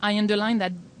I underline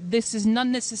that this is not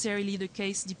necessarily the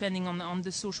case depending on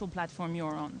the social platform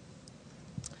you're on.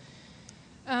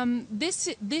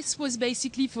 This was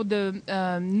basically for the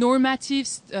normative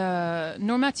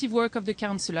work of the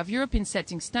Council of Europe in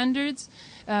setting standards.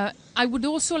 I would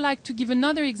also like to give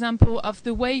another example of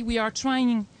the way we are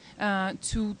trying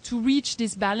to reach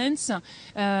this balance,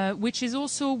 which is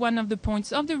also one of the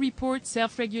points of the report,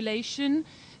 self-regulation.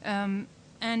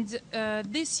 And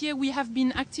this year we have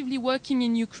been actively working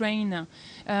in Ukraine.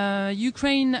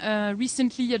 Ukraine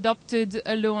recently adopted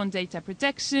a law on data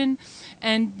protection,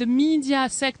 and the media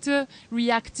sector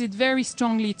reacted very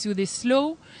strongly to this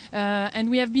law.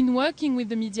 And we have been working with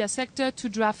the media sector to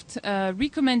draft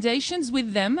recommendations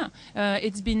with them.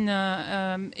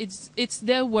 It's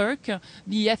their work.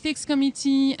 The ethics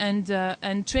committee and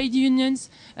trade unions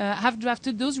have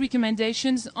drafted those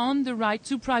recommendations on the right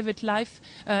to private life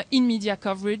in media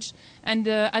coverage. And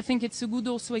I think it's a good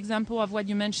also example of what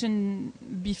you mentioned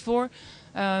before.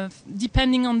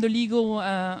 Depending on the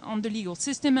legal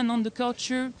system and on the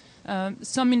culture,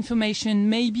 some information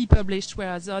may be published,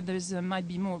 whereas others might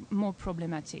be more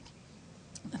problematic.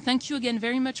 Thank you again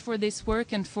very much for this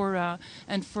work and for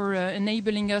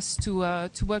enabling us to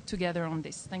work together on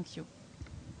this. Thank you.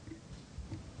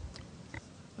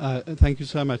 Thank you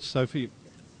so much, Sophie.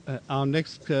 Our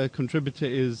next contributor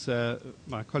is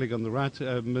my colleague on the right,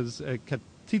 Ms.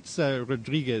 Katitza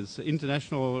Rodriguez,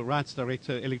 International Rights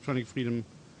Director, Electronic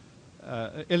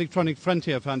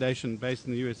Frontier Foundation based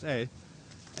in the USA.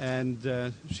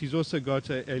 And she's also got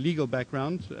a legal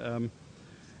background,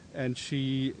 and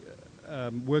she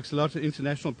works a lot on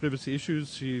international privacy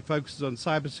issues. She focuses on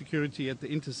cybersecurity at the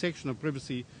intersection of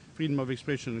privacy, freedom of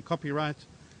expression, and copyright.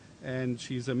 And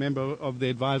she's a member of the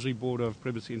advisory board of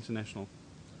Privacy International.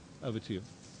 Over to you.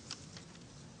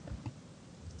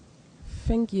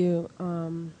 Thank you,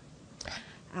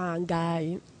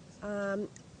 Guy.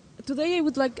 Today I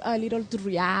would like a little to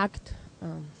react.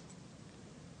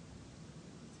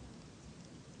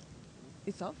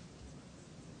 It's off?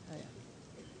 Oh,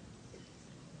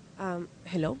 yeah.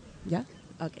 Hello? Yeah?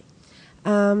 Okay.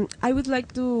 I would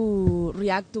like to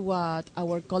react to what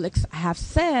our colleagues have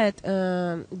said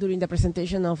during the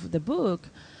presentation of the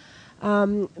book.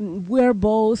 We're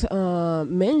both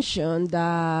mentioned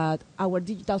that our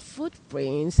digital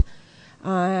footprints,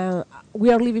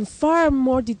 we are leaving far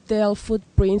more detailed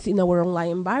footprints in our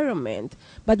online environment.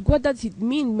 But what does it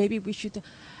mean? Maybe we should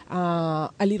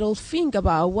a little think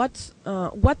about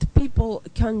what people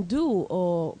can do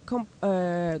or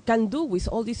can do with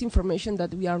all this information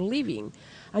that we are leaving.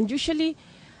 And usually,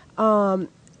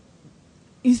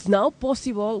 it's now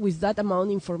possible with that amount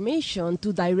of information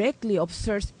to directly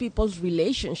observe people's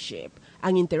relationship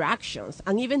and interactions,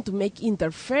 and even to make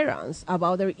interference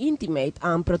about their intimate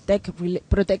and protected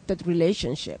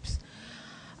relationships.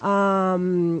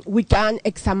 We can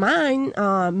examine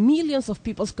millions of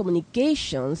people's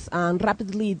communications and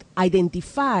rapidly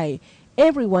identify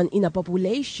everyone in a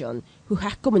population who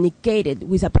has communicated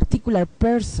with a particular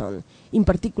person in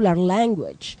particular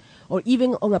language, or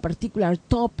even on a particular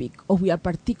topic, or with a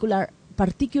particular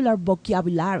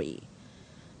vocabulary.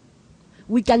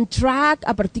 We can track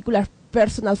a particular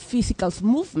personal physical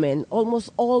movement almost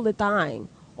all the time,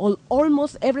 or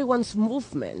almost everyone's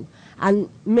movement, and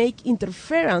make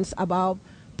interference about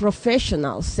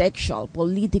professional, sexual,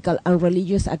 political, and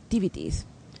religious activities.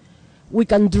 We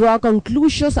can draw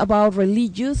conclusions about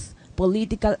religious,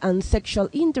 political, and sexual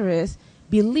interests,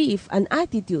 beliefs, and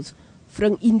attitudes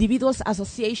from individuals'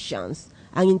 associations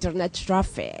and internet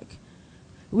traffic.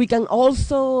 We can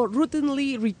also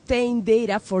routinely retain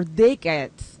data for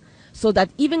decades, so that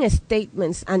even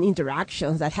statements and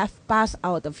interactions that have passed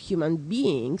out of human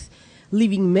beings'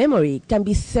 living memory can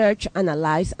be searched,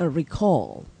 analyzed, and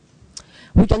recalled.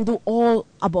 We can do all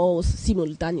above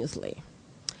simultaneously.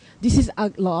 This is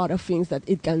a lot of things that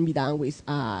it can be done with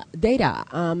data.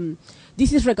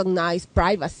 This is recognized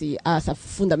privacy as a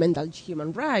fundamental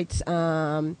human right,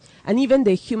 and even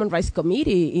the Human Rights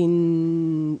Committee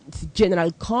in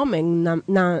General Comment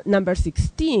number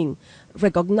 16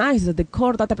 recognized that the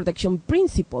core data protection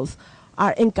principles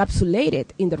are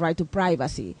encapsulated in the right to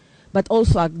privacy, but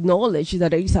also acknowledge that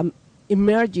there is an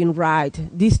emerging right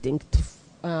distinct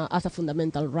as a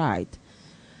fundamental right.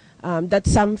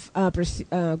 That's some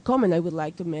comment I would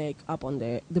like to make up on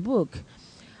the book.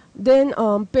 Then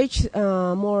on page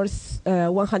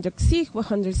 106,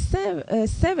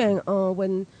 107,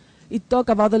 when it talks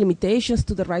about the limitations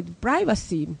to the right to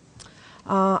privacy,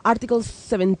 Article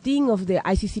 17 of the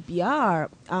ICCPR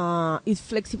is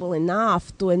flexible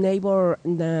enough to enable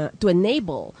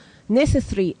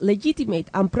necessary, legitimate,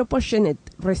 and proportionate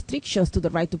restrictions to the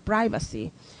right to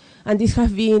privacy. And this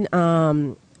has been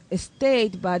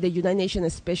stated by the United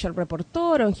Nations Special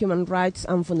Rapporteur on Human Rights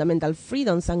and Fundamental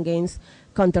Freedoms against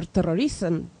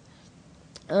Counterterrorism.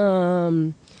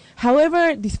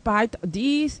 However, despite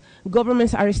this,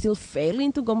 governments are still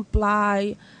failing to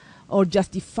comply or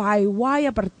justify why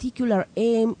a particular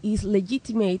aim is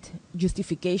legitimate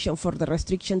justification for the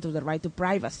restriction to the right to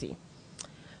privacy.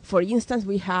 For instance,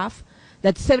 we have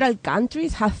that several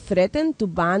countries have threatened to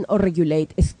ban or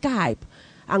regulate Skype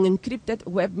and encrypted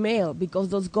webmail because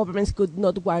those governments could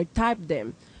not wiretap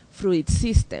them through its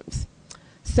systems.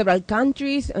 Several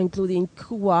countries, including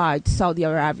Kuwait, Saudi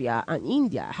Arabia, and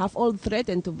India, have all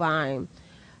threatened to ban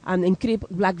and encrypt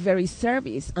BlackBerry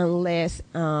service unless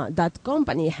that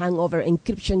company hand over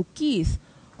encryption keys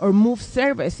or move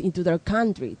servers into their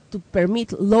country to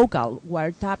permit local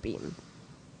wiretapping.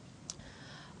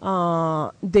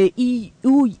 The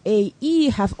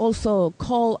UAE have also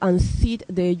called and cited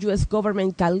the U.S.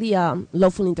 government CALIA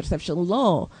lawful interception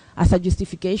law as a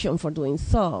justification for doing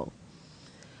so.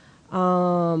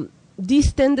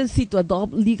 This tendency to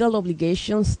adopt legal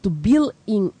obligations to build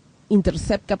in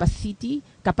intercept capacity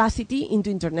into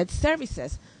internet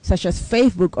services, such as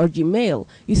Facebook or Gmail,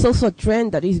 is also a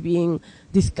trend that is being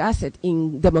discussed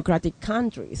in democratic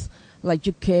countries like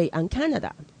UK and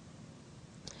Canada.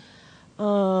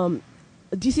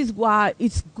 This is why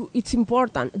it's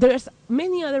important. There's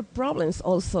many other problems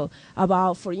also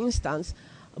about, for instance,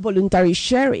 voluntary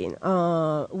sharing.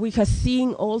 We have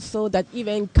seen also that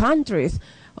even countries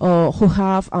who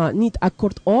have need a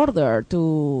court order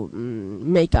to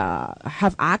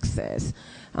have access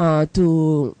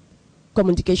to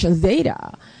communications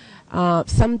data.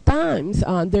 Sometimes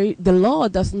the law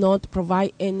does not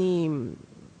provide any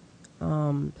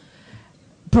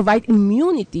provide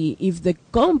immunity if the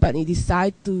company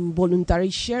decide to voluntarily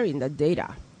sharing the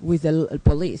data with the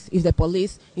police. If the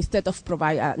police, instead of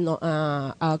provide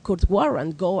a court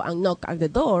warrant, go and knock at the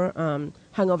door,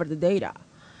 hand over the data.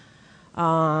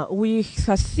 We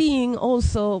have seen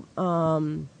also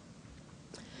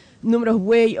numerous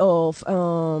ways of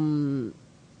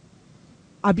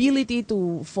ability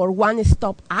for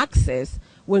one-stop access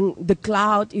when the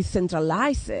cloud is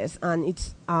centralized and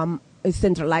it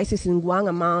centralizes in one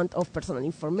amount of personal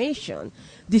information.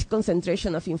 This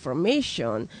concentration of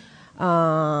information,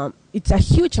 it's a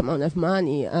huge amount of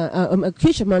money, a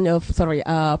huge amount of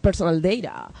personal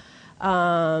data.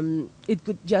 It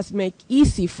could just make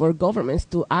easy for governments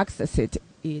to access it.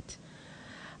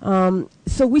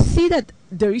 So we see that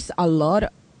there is a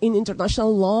lot in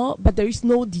international law, but there is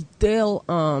no detailed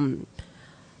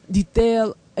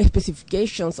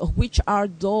specifications of which are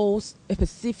those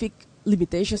specific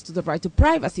limitations to the right to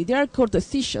privacy. There are court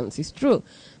decisions, it's true,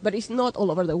 but it's not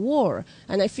all over the world.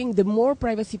 And I think the more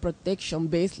privacy protection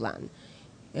baseline,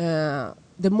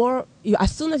 the more,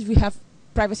 as soon as we have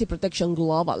privacy protection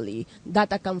globally,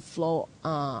 data can flow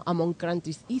among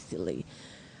countries easily.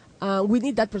 We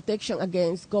need that protection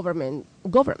against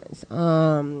governments,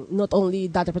 not only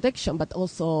data protection, but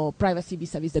also privacy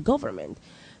vis-a-vis the government.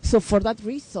 So for that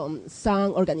reason,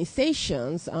 some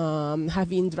organizations have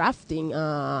been drafting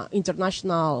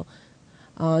international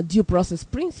due process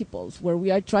principles, where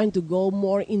we are trying to go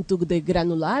more into the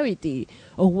granularity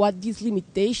of what these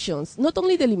limitations, not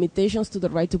only the limitations to the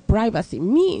right to privacy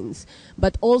means,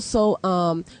 but also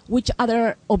which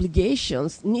other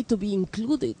obligations need to be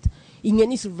included in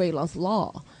any surveillance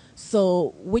law.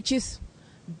 So which is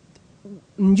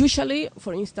usually,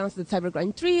 for instance, the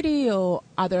Cybercrime Treaty or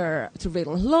other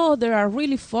surveillance law, they are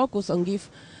really focused on give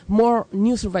more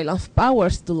new surveillance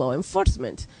powers to law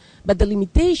enforcement. But the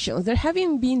limitations, there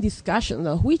haven't been discussions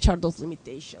of which are those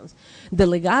limitations. The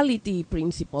legality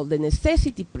principle, the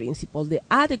necessity principle, the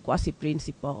adequacy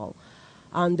principle,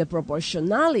 and the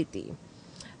proportionality.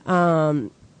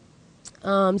 So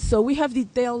we have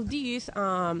detailed these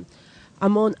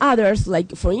among others,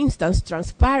 like, for instance,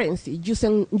 transparency,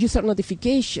 user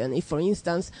notification. If, for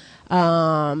instance,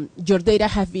 your data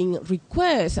have been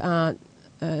requested,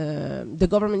 the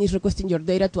government is requesting your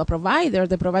data to a provider,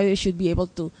 the provider should be able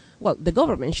to, well, the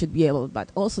government should be able,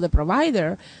 but also the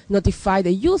provider notify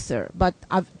the user. But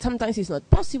sometimes it's not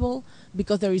possible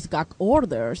because there is gag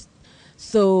orders.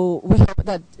 So we hope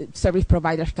that service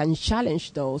providers can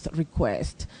challenge those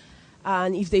requests.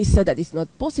 And if they say that it's not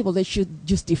possible, they should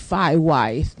justify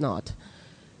why it's not.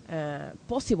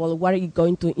 possible, what are you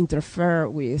going to interfere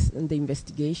with in the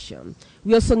investigation?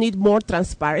 We also need more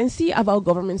transparency about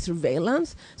government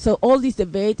surveillance. So all this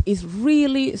debate is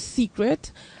really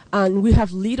secret, and we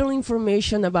have little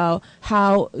information about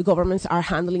how governments are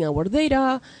handling our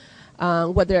data,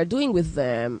 what they are doing with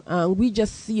them. We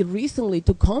just see recently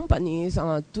two companies,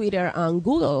 Twitter and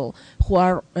Google, who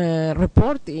are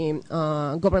reporting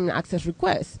government access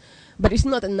requests. But it's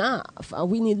not enough.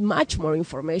 We need much more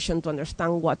information to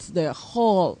understand what's the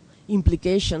whole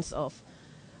implications of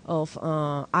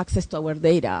access to our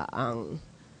data.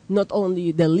 Not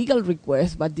only the legal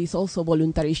request, but this also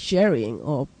voluntary sharing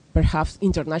or perhaps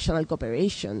international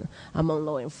cooperation among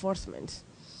law enforcement.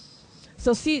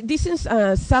 So see, this is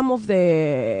some of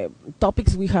the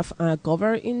topics we have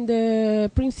covered in the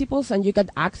principles, and you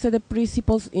can access the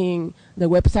principles in the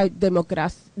website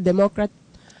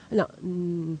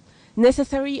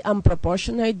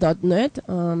necessaryandproportionate.net.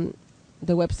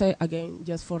 The website, again,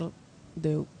 just for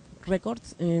the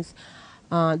records, is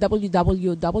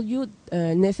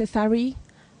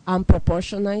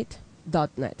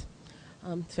www.necessaryandproportionate.net.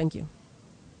 Thank you.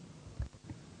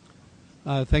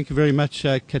 Thank you very much,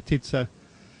 Katitza.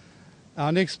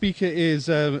 Our next speaker is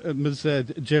Ms.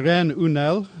 Ceren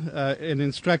Unal, an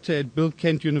instructor at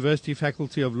Bilkent University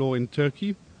Faculty of Law in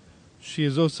Turkey. She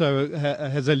is also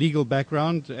has a legal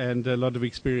background and a lot of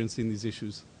experience in these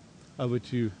issues. Over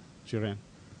to you, Ceren.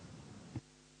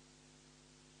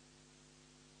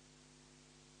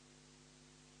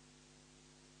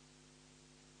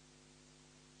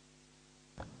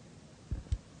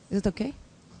 Is it okay?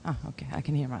 Ah, okay, I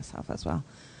can hear myself as well.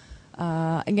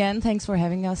 Again, thanks for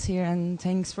having us here, and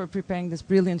thanks for preparing this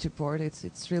brilliant report.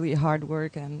 It's really hard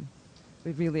work, and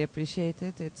we really appreciate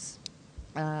it. It's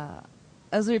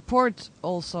as the report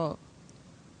also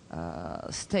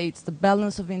states, the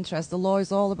balance of interest. The law is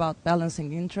all about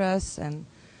balancing interests and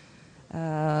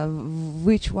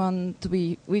which one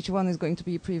is going to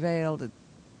be prevailed,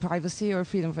 privacy or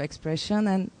freedom of expression,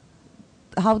 and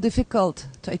how difficult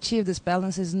to achieve this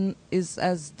balance is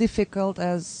as difficult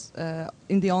as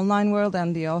in the online world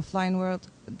and the offline world.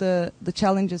 The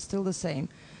challenge is still the same.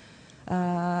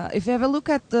 If you have a look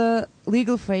at the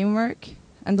legal framework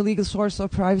and the legal source of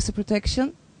privacy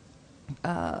protection,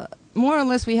 more or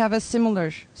less we have a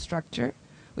similar structure.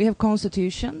 We have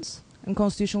constitutions and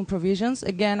constitutional provisions.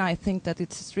 Again, I think that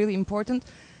it's really important.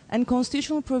 And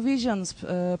constitutional provisions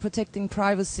protecting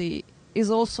privacy is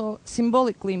also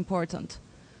symbolically important,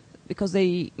 because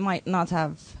they might not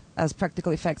have as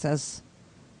practical effects as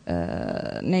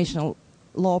national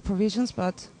law provisions,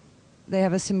 but they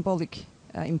have a symbolic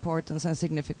importance and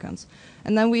significance.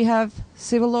 And then we have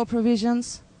civil law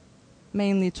provisions,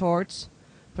 mainly torts,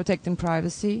 protecting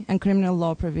privacy, and criminal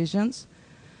law provisions,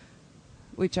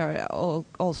 which are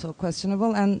also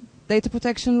questionable, and data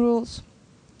protection rules.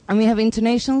 And we have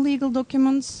international legal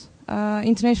documents,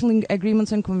 international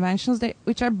agreements and conventions,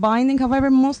 which are binding, however,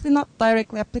 mostly not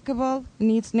directly applicable. It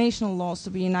needs national laws to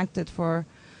be enacted for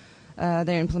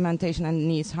their implementation, and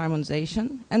needs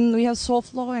harmonization. And we have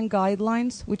soft law and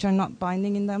guidelines, which are not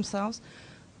binding in themselves.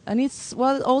 And it's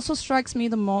what also strikes me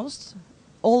the most,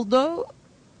 although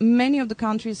many of the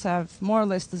countries have more or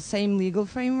less the same legal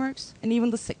frameworks and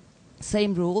even the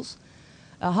same rules,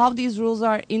 how these rules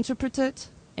are interpreted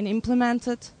and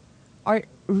implemented are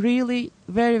really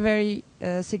very, very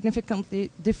significantly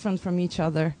different from each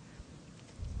other.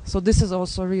 So this is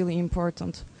also really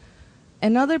important.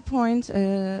 Another point,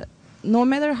 no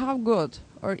matter how good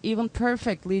or even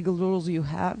perfect legal rules you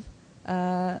have,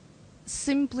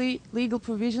 simply legal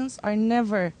provisions are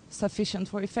never sufficient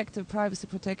for effective privacy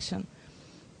protection.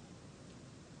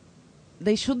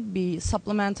 They should be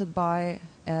supplemented by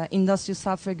industry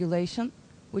self-regulation,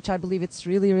 which I believe it's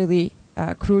really, really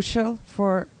crucial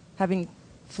for having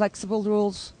flexible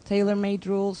rules, tailor-made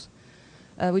rules,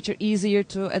 which are easier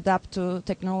to adapt to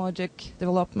technologic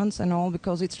developments and all,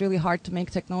 because it's really hard to make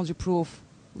technology-proof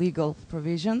legal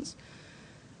provisions.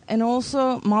 And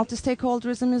also,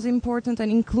 multi-stakeholderism is important,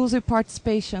 and inclusive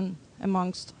participation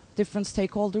amongst different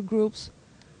stakeholder groups.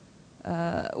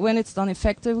 When it's done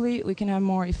effectively, we can have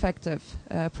more effective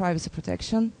privacy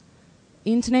protection.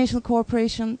 International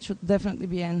cooperation should definitely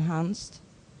be enhanced.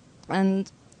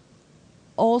 And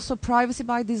also, privacy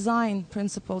by design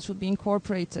principles should be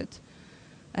incorporated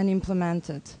and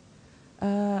implemented.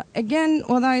 Again,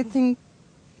 what I think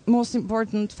most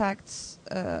important facts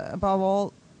above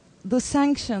all, the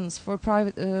sanctions for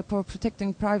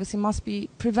protecting privacy must be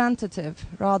preventative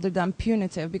rather than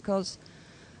punitive, because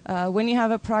when you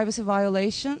have a privacy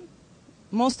violation,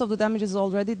 most of the damage is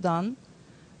already done,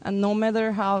 and no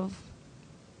matter how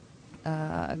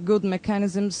good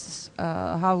mechanisms,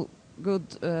 how good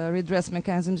redress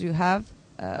mechanisms you have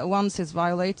once it's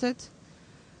violated.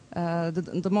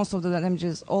 The most of the damage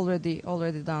is already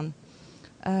done.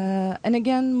 And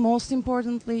again, most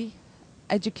importantly,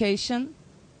 education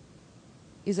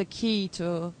is a key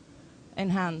to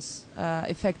enhance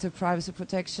effective privacy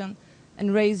protection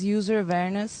and raise user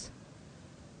awareness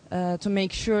to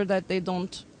make sure that they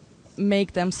don't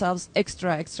make themselves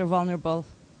extra vulnerable,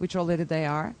 which already they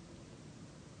are.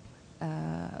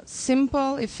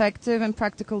 Simple, effective, and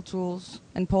practical tools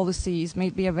and policies may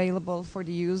be available for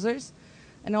the users.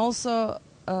 And also,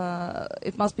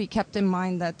 it must be kept in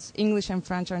mind that English and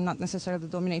French are not necessarily the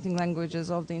dominating languages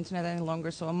of the internet any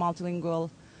longer, so multilingual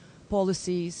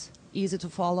policies, easy to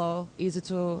follow, easy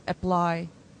to apply,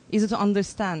 easy to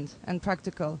understand, and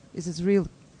practical. This is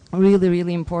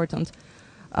really important.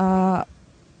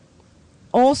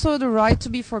 Also, the right to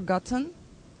be forgotten.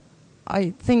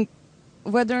 I think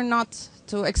whether or not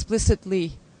to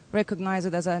explicitly recognize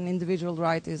it as an individual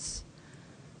right is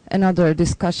another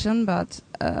discussion, but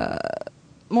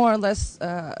more or less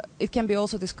it can be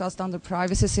also discussed under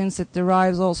privacy, since it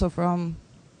derives also from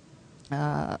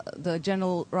the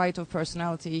general right of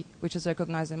personality, which is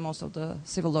recognized in most of the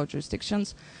civil law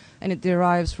jurisdictions, and it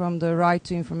derives from the right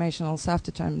to informational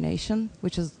self-determination,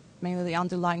 which is mainly the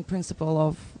underlying principle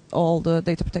of all the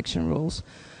data protection rules.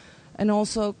 And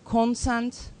also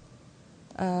consent,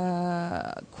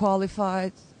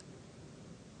 qualified,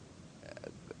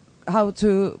 how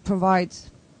to provide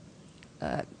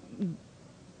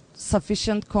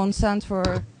sufficient consent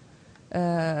for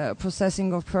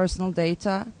processing of personal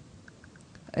data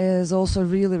is also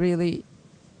really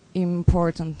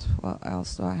important. What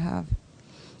else do I have?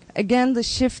 Again, the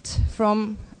shift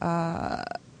from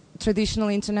traditional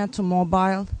internet to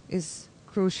mobile is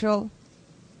crucial,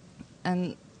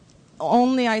 and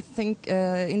only I think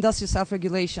industrial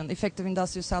self-regulation, effective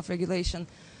industrial self-regulation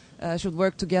should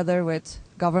work together with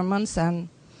governments, and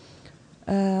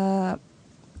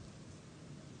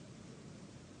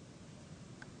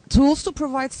tools to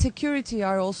provide security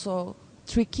are also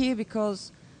tricky,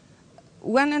 because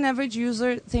when an average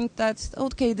user thinks that,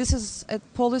 okay, this is a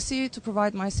policy to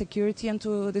provide my security and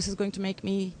this is going to make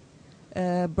me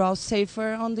browse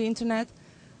safer on the internet,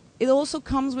 it also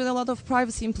comes with a lot of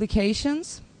privacy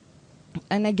implications.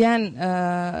 And again,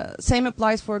 same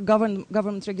applies for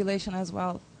government regulation as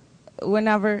well.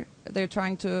 Whenever they're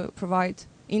trying to provide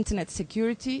internet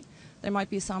security, there might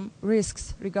be some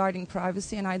risks regarding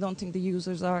privacy, and I don't think the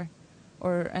users are,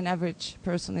 or an average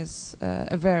person is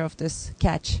aware of this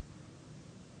catch.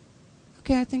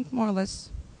 Okay, I think more or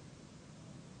less.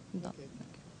 Okay.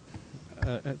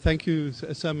 Thank you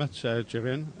so much,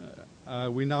 Jeren.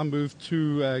 We now move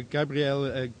to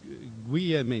Gabrielle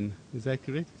Guillemin. Is that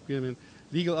correct? Guillemin,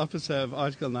 legal officer of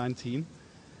Article 19.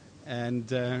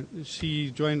 And she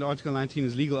joined Article 19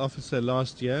 as legal officer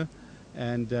last year.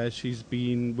 And she's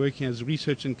been working as a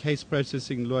research and case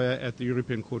processing lawyer at the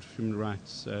European Court of Human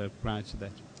Rights prior to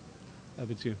that.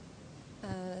 Over to you.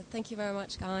 Thank you very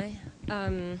much, Guy.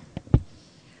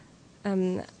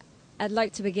 I'd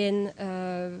like to begin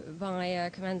by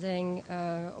commending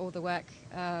all the work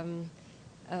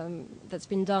that's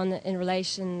been done in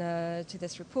relation to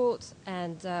this report,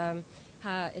 and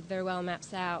how it very well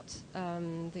maps out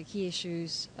the key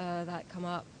issues that come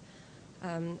up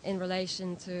in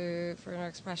relation to freedom of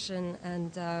expression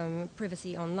and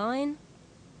privacy online.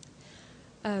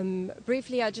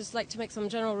 Briefly, I'd just like to make some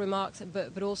general remarks,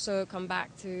 but also come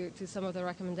back to some of the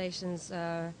recommendations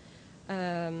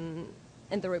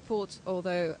in the report,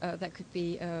 although that could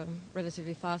be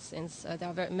relatively fast, since there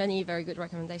are many very good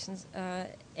recommendations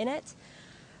in it.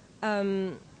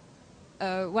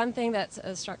 One thing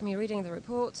that struck me reading the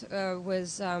report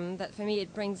was that for me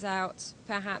it brings out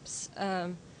perhaps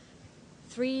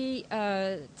three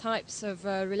types of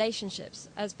relationships.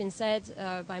 As been said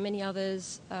by many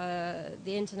others, the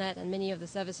internet and many of the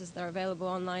services that are available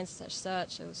online, such as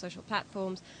search or social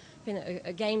platforms, have been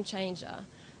a game changer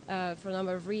for a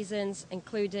number of reasons,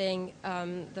 including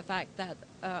the fact that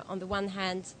on the one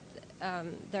hand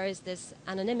there is this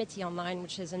anonymity online,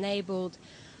 which has enabled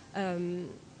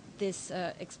this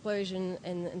explosion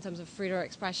in terms of freedom of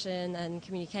expression and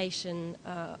communication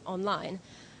online.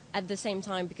 At the same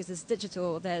time, because it's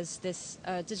digital, there's this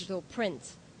digital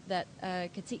print that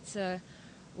Katica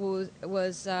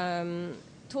was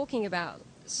talking about.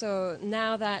 So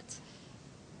now that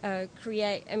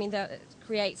that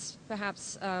creates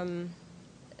perhaps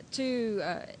two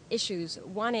issues.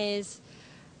 One is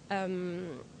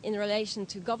in relation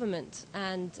to government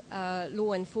and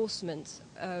law enforcement,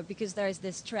 because there is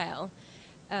this trail,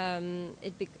 and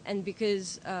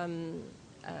because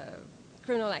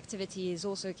criminal activity is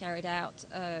also carried out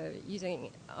using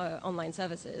online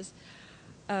services,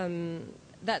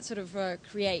 that sort of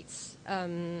creates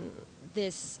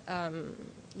this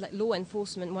like law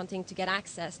enforcement wanting to get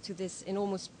access to this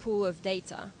enormous pool of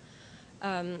data.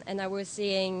 And now we're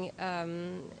seeing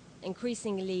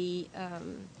increasingly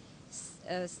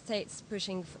states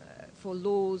pushing for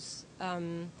laws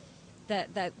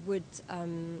that would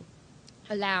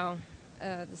allow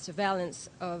the surveillance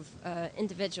of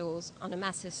individuals on a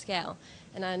massive scale.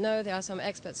 And I know there are some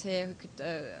experts here who could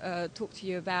talk to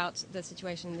you about the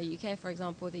situation in the UK, for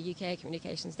example, the UK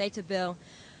Communications Data Bill.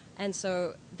 And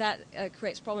so that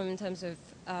creates problem in terms of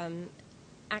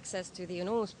access to the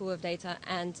enormous pool of data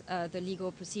and the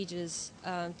legal procedures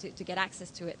to get access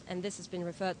to it. And this has been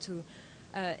referred to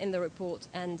in the report,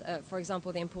 and for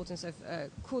example, the importance of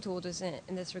court orders in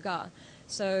this regard.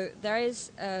 So there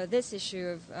is this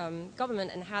issue of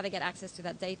government and how they get access to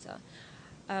that data.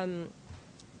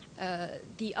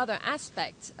 The other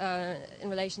aspect in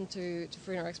relation to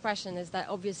freedom of expression is that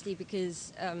obviously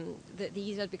because the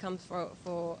easier it becomes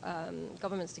for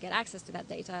governments to get access to that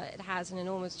data, it has an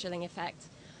enormous chilling effect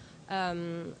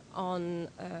on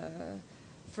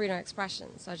freedom of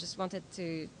expression. So I just wanted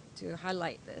to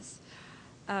highlight this.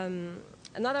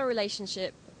 Another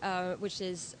relationship which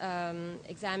is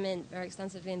examined very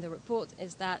extensively in the report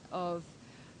is that of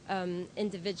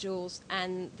individuals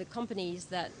and the companies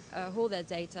that hold their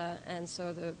data, and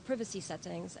so the privacy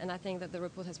settings. And I think that the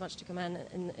report has much to commend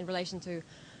in relation to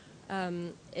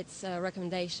its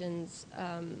recommendations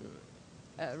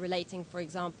relating, for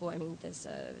example, I mean, there's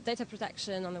data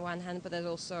protection on the one hand, but there's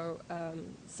also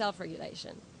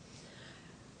self-regulation.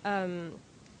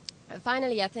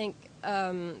 Finally, I think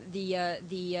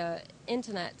the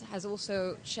internet has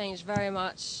also changed very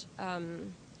much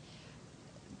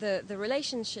the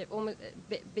relationship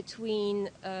between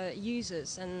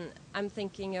users, and I'm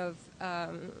thinking of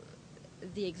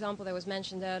the example that was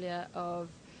mentioned earlier of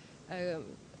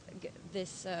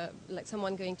this, like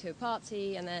someone going to a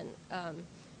party and then a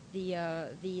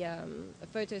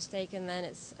photo is taken, then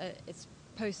it's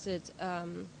posted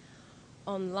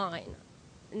online.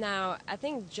 Now, I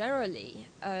think generally,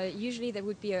 usually there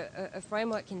would be a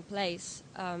framework in place,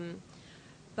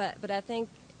 but I think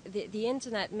the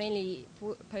internet mainly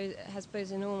has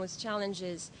posed enormous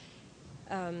challenges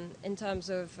in terms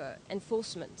of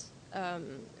enforcement,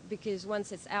 because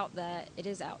once it's out there, it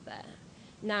is out there.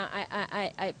 Now,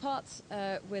 I part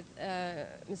with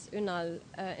Ms. Unal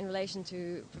in relation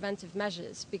to preventive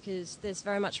measures, because this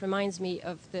very much reminds me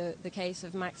of the case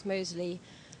of Max Mosley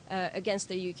against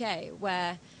the UK,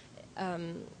 where,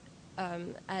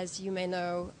 as you may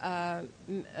know,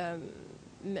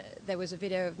 there was a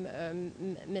video of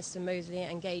Mr. Mosley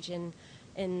engaging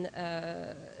in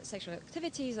sexual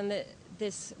activities, and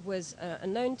this was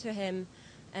unknown to him,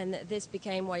 and this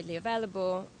became widely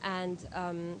available, and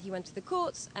he went to the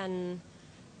courts and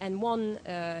won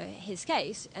his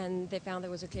case, and they found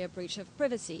there was a clear breach of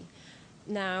privacy.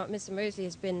 Now, Mr. Mosley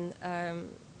has been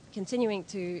continuing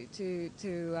to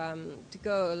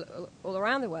go all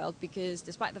around the world, because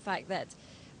despite the fact that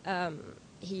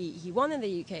he won in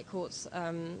the UK courts,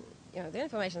 the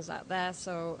information is out there,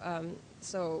 so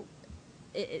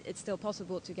it's still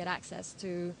possible to get access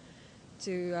to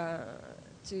the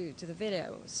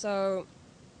video. So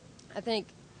I think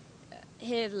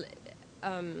here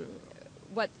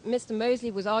what Mr.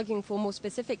 Mosley was arguing for more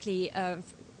specifically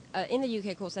in the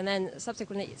UK courts, and then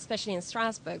subsequently, especially in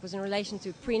Strasbourg, was in relation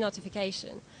to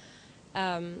pre-notification,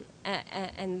 and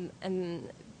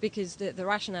because the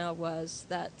rationale was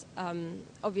that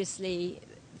obviously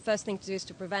the first thing to do is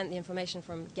to prevent the information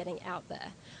from getting out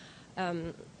there.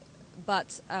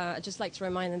 But I'd just like to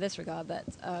remind in this regard that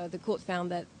the court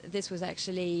found that this was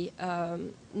actually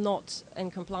not in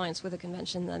compliance with the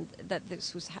convention, and that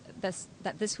this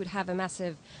would have a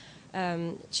massive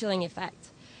chilling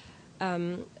effect.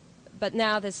 But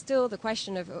now there's still the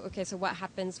question of, okay, so what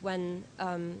happens when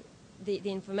the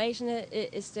information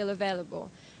is still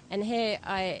available? And here,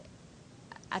 I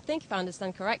think if I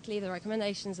understand correctly, the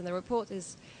recommendations in the report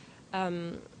is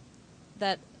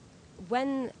that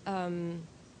when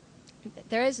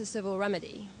there is a civil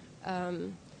remedy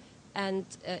and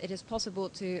it is possible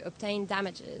to obtain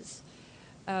damages,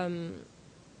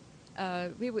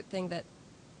 we would think that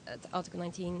Article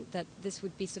 19, that this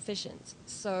would be sufficient,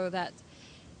 so that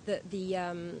it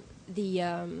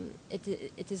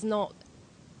is not,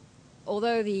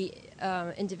 although the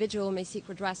individual may seek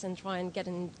redress and try and get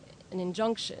an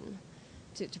injunction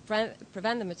to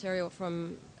prevent the material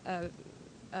from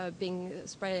being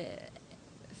spread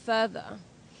further.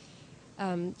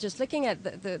 Just looking at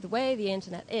the way the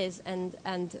internet is and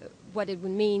what it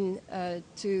would mean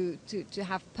to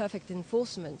have perfect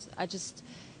enforcement. I just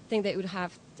think that it would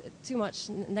have too much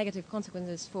negative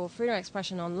consequences for freedom of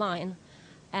expression online,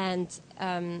 and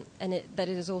that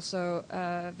it is also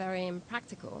very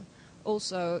impractical.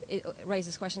 Also, it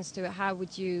raises questions to how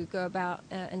would you go about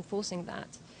enforcing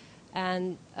that,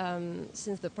 and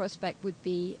since the prospect would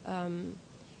be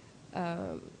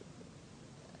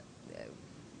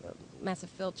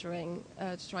massive filtering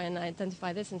to try and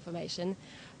identify this information,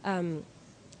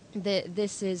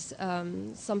 this is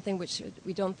something which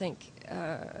we don't think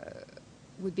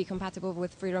would be compatible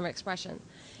with freedom of expression.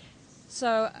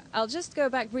 So I'll just go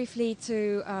back briefly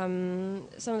to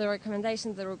some of the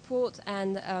recommendations of the report,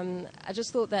 and I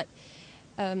just thought that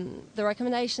the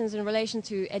recommendations in relation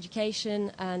to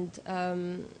education and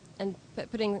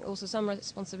putting also some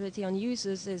responsibility on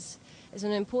users is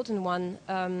an important one.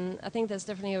 I think there's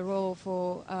definitely a role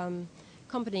for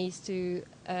companies to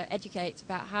educate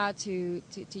about how to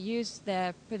use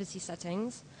their privacy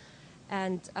settings,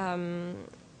 and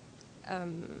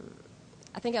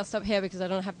I think I'll stop here because I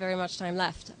don't have very much time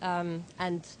left,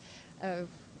 and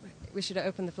we should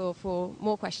open the floor for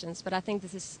more questions. But I think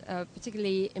this is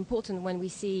particularly important when we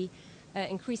see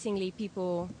increasingly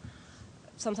people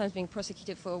sometimes being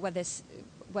prosecuted for what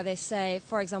they say,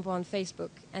 for example, on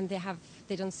Facebook, and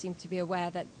they don't seem to be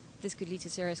aware that this could lead to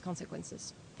serious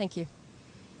consequences. Thank you.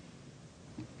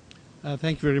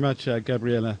 Thank you very much,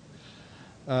 Gabriela.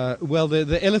 Well,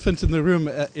 the elephant in the room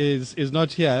is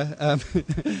not here.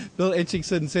 Bill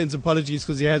Etchingson sends apologies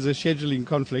because he has a scheduling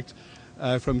conflict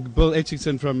from Bill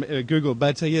Etchingson from Google,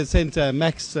 but he has sent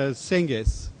Max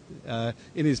Senges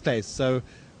in his place. So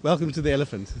welcome to the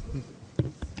elephant.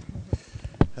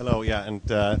 Hello, yeah, and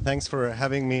thanks for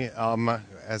having me.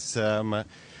 As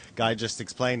Guy just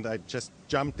explained, I just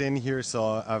jumped in here,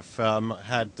 so I've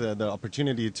had the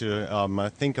opportunity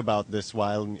to think about this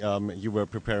while you were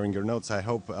preparing your notes. I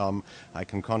hope I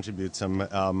can contribute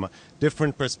some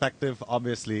different perspective,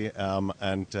 obviously,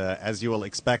 and as you will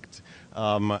expect,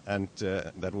 and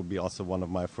that will be also one of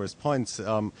my first points,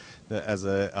 as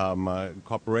a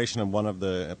corporation and one of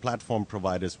the platform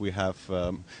providers, we have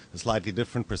a slightly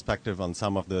different perspective on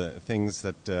some of the things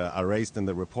that are raised in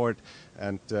the report.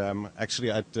 And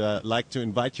actually, I'd like to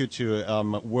invite you to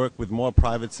work with more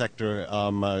private sector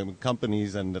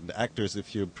companies and actors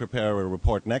if you prepare a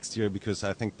report next year, because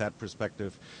I think that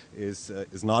perspective is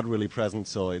not really present.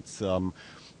 So it's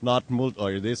not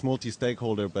it is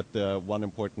multi-stakeholder, but one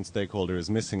important stakeholder is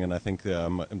missing, and I think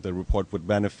the report would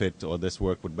benefit, or this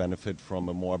work would benefit, from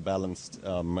a more balanced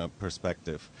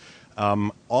perspective.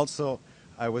 Also,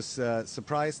 I was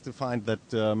surprised to find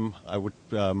that I would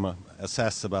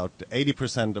assess about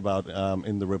 80% about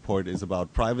in the report is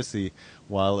about privacy,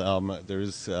 while there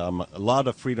is a lot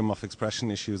of freedom of expression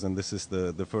issues, and this is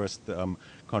the first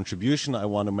contribution I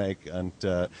want to make and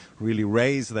really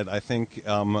raise that I think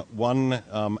one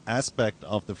aspect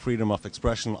of the freedom of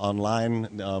expression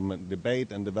online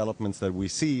debate and developments that we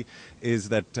see is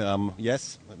that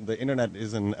yes, the internet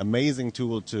is an amazing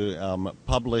tool to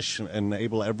publish,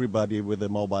 enable everybody with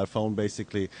a mobile phone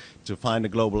basically to find a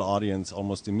global audience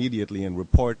almost immediately and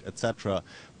report, etc.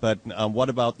 But what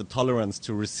about the tolerance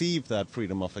to receive that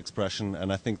freedom of expression?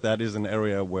 And I think that is an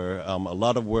area where a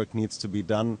lot of work needs to be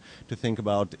done to think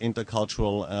about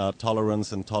intercultural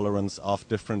tolerance and tolerance of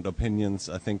different opinions.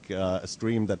 I think a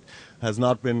stream that has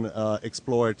not been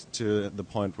explored to the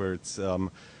point where it's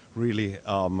really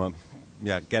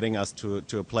getting us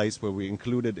to a place where we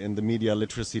include it in the media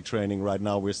literacy training. Right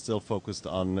now we're still focused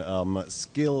on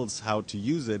skills, how to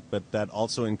use it, but that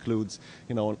also includes,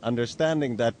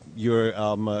 understanding that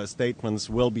your statements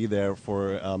will be there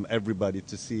for everybody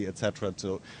to see, etc.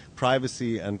 So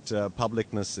privacy and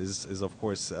publicness is of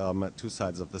course two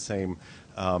sides of the same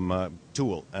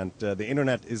tool, and the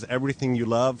internet is everything you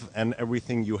love and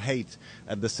everything you hate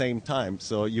at the same time.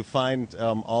 So you find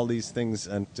all these things,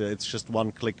 and it's just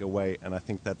one click away, and I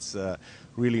think that's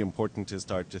really important to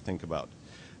start to think about.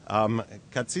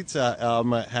 Katsica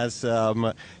has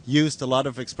used a lot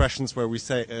of expressions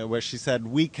where she said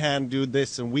we can do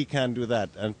this and we can do that,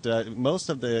 and most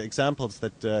of the examples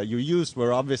that you used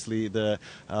were obviously the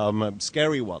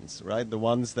scary ones, right? The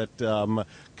ones that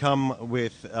come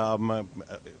with a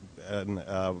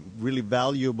really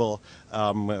valuable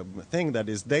thing that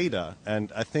is data,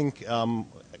 and I think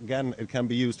again, it can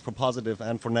be used for positive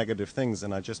and for negative things.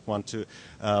 And I just want to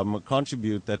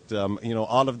contribute that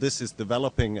all of this is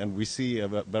developing, and we see a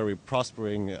very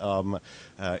prospering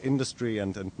industry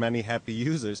and many happy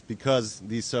users because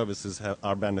these services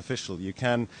are beneficial. You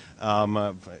can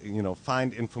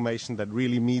find information that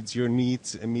really meets your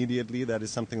needs immediately. That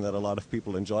is something that a lot of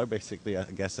people enjoy. Basically, I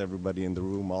guess everybody in the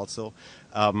room also.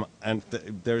 And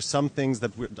there are some things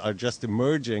that are just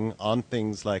emerging on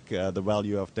things like the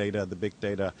value of data, the big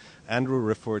data. Andrew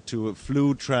referred to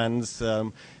flu trends,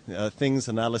 things,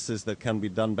 analysis that can be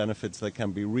done, benefits that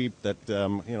can be reaped. That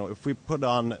if we put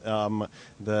on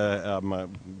the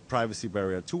privacy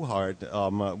barrier too hard,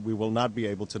 we will not be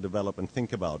able to develop and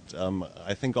think about.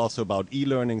 I think also about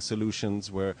e-learning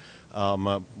solutions where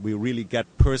we really get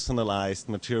personalized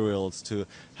materials to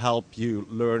help you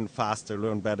learn faster,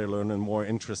 learn better, learn in more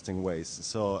interesting ways.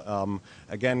 So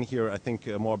again, here I think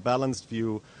a more balanced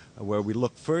view where we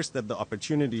look first at the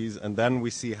opportunities and then we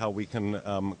see how we can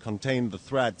contain the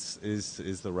threats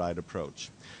is the right approach.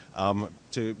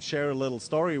 To share a little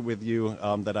story with you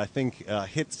that I think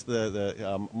hits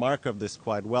the mark of this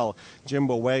quite well,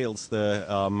 Jimbo Wales,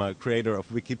 the creator of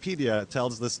Wikipedia,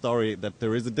 tells the story that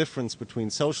there is a difference between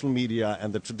social media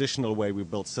and the traditional way we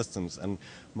build systems. And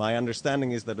my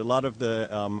understanding is that a lot of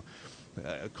the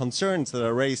concerns that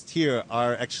are raised here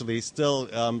are actually still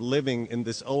living in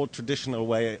this old traditional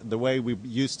way, the way we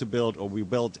used to build, or we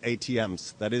built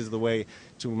ATMs. That is the way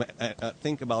to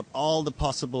think about all the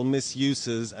possible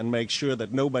misuses and make sure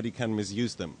that nobody can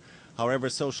misuse them. However,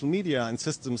 social media and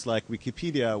systems like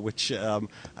Wikipedia, which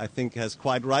I think has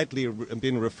quite rightly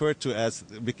been referred to as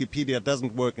Wikipedia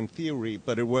doesn't work in theory,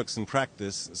 but it works in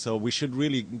practice. So we should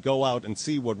really go out and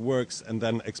see what works and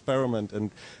then experiment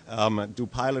and do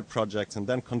pilot projects and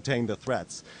then contain the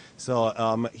threats.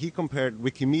 So he compared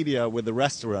Wikimedia with a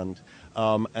restaurant.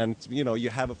 And you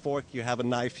have a fork, you have a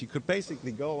knife, you could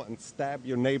basically go and stab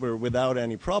your neighbor without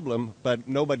any problem, but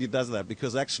nobody does that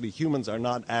because actually humans are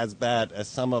not as bad as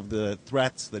some of the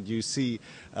threats that you see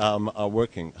are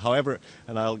working. However,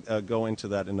 and I'll go into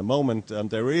that in a moment,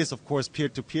 there is of course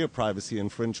peer-to-peer privacy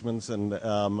infringements, and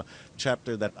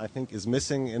chapter that I think is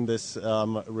missing in this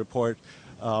report.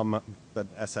 But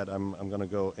as said, I'm going to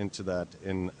go into that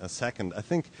in a second. I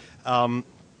think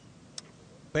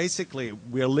basically,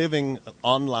 we are living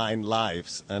online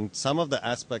lives, and some of the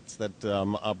aspects that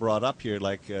are brought up here,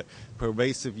 like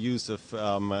pervasive use of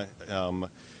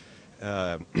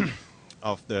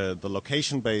the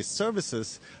location-based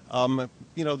services,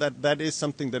 that is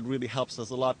something that really helps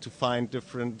us a lot to find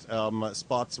different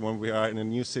spots. When we are in a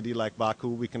new city like Baku,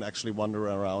 we can actually wander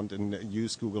around and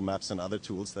use Google Maps and other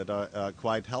tools that are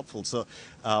quite helpful. So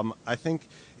I think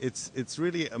it's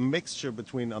really a mixture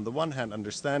between, on the one hand,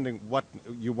 understanding what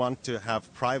you want to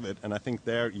have private, and I think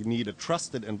there you need a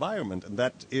trusted environment, and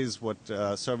that is what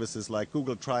services like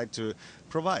Google try to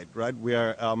provide, right? We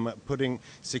are putting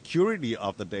security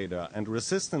of the data and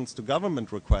resistance to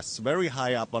government requests very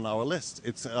high up on our list.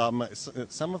 It's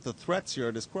some of the threats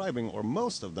you're describing, or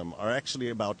most of them, are actually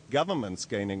about governments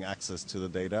gaining access to the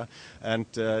data, and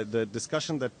the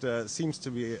discussion that seems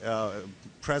to be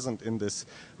present in this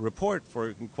report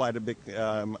for quite a big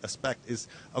aspect is,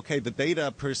 okay, the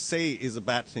data per se is a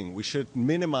bad thing. We should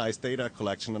minimize data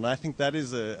collection, and I think that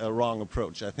is a wrong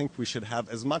approach. I think we should have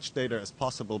as much data as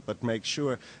possible, but make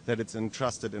sure that it's in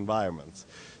trusted environments.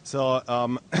 So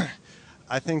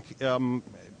I think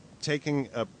taking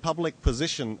a public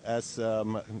position, as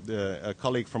a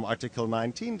colleague from Article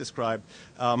 19 described,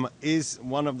 is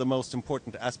one of the most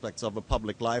important aspects of a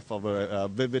public life, of a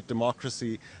vivid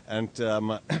democracy, and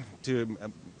to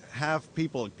have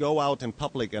people go out in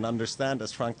public and understand,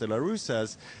 as Frank Delarue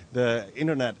says, the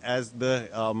internet as the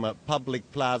public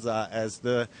plaza, as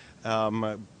the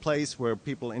place where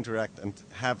people interact, and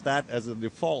have that as a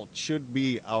default should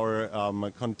be our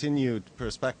continued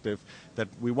perspective, that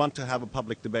we want to have a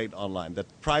public debate online, that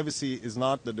privacy is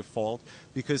not the default,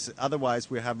 because otherwise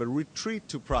we have a retreat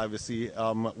to privacy,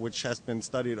 which has been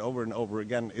studied over and over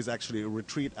again, is actually a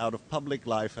retreat out of public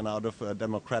life and out of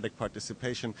democratic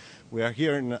participation. We are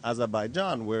here in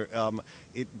Azerbaijan, where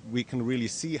we can really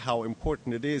see how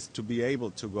important it is to be able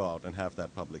to go out and have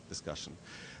that public discussion.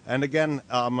 And again,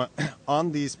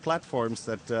 on these platforms,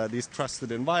 that these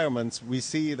trusted environments, we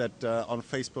see that on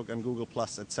Facebook and Google+,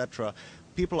 etc.,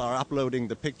 people are uploading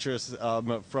the pictures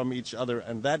from each other,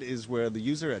 and that is where the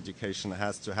user education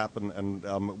has to happen, and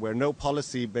where no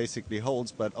policy basically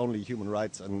holds, but only human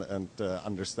rights and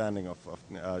understanding of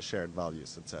shared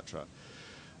values, etc.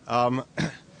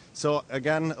 So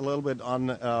again, a little bit on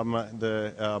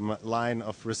the line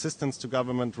of resistance to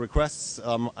government requests.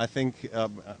 I think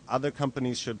other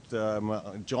companies should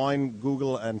join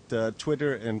Google and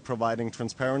Twitter in providing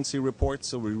transparency reports,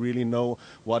 so we really know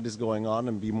what is going on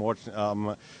and be more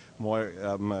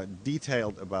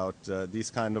detailed about these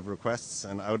kind of requests.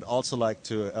 And I would also like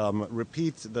to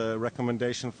repeat the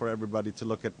recommendation for everybody to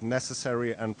look at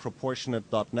necessary and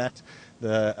proportionate.net,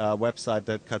 the website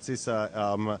that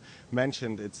Katsisa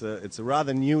mentioned. It's a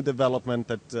rather new development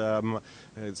that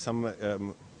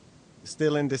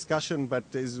still in discussion, but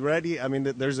is ready. I mean,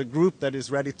 there's a group that is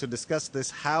ready to discuss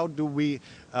this. How do we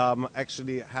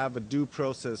actually have a due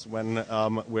process when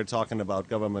we're talking about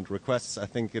government requests? I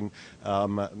think in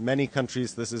many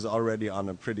countries this is already on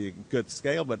a pretty good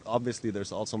scale, but obviously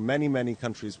there's also many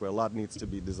countries where a lot needs to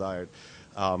be desired.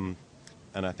 And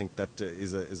I think that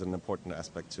is an important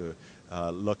aspect to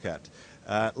look at.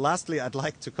 Lastly, I'd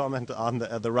like to comment on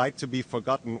the right to be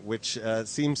forgotten, which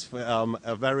seems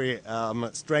a very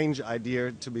strange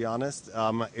idea, to be honest.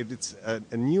 It's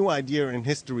a new idea in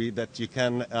history that you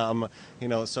can,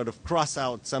 sort of cross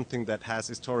out something that has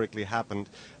historically happened.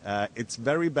 It's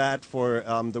very bad for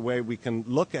the way we can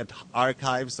look at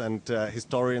archives, and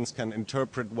historians can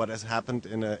interpret what has happened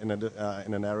in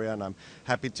an area. And I'm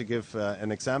happy to give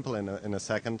an example in a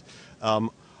second.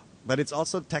 But it's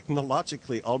also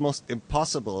technologically almost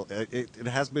impossible. It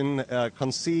has been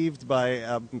conceived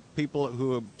by people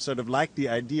who sort of liked the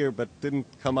idea but didn't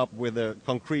come up with a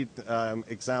concrete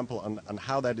example on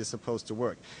how that is supposed to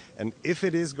work. And if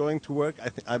it is going to work,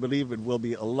 I believe it will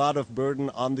be a lot of burden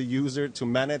on the user to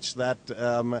manage that,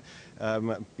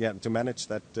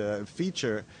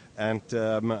 feature. And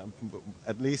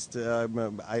at least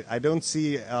I don't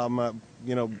see,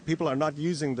 people are not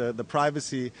using the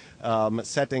privacy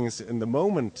settings in the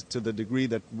moment to the degree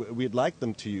that we'd like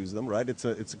them to use them, right? It's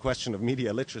a question of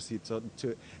media literacy. So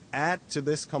to add to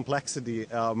this complexity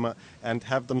and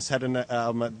have them set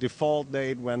a default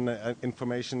date when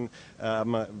information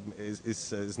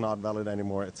is not valid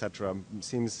anymore, etc.,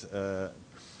 seems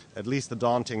at least a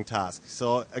daunting task.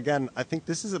 So again, I think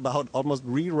this is about almost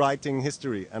rewriting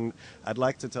history. And I'd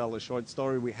like to tell a short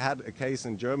story. We had a case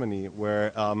in Germany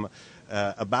where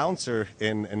a bouncer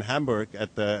in Hamburg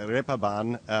at the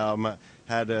Reeperbahn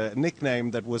had a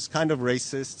nickname that was kind of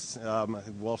racist,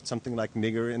 involved something like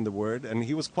nigger in the word, and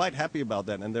he was quite happy about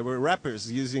that. And there were rappers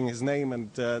using his name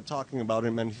and talking about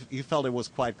him, and he felt it was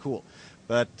quite cool.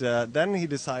 But then he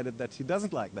decided that he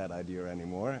doesn't like that idea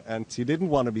anymore, and he didn't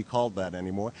want to be called that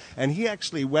anymore. And he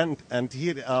actually went and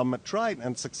he tried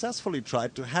and successfully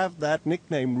tried to have that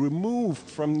nickname removed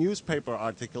from newspaper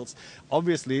articles.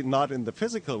 Obviously not in the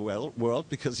physical world,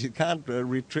 because you can't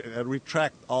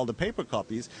retract all the paper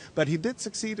copies. But he did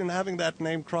succeed in having that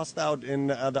name crossed out in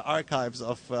the archives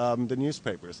of the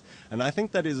newspapers. And I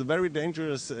think that is a very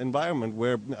dangerous environment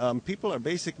where people are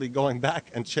basically going back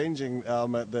and changing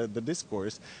the discourse.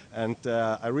 And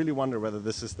I really wonder whether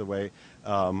this is the way,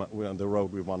 we're on the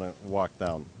road we want to walk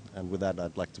down. And with that,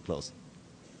 I'd like to close.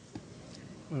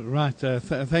 Right.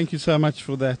 Thank you so much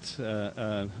for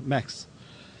that, Max.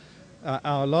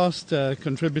 Our last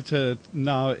contributor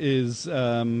now is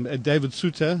David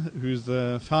Suter, who's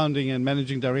the founding and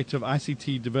managing director of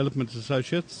ICT Development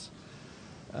Associates.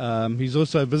 He's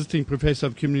also a visiting professor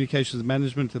of communications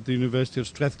management at the University of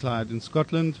Strathclyde in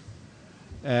Scotland.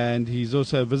 And he's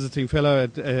also a visiting fellow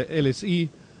at LSE,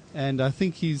 and I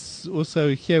think he's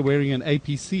also here wearing an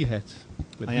APC hat.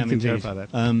 But I am indeed.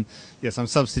 That. Yes, I'm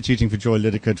substituting for Joy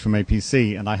Liddicoat from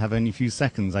APC, and I have only a few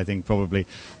seconds, I think, probably.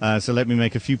 So let me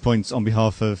make a few points on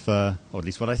behalf of, or at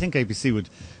least what I think APC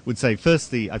would say.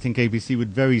 Firstly, I think APC would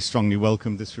very strongly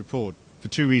welcome this report for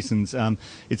two reasons.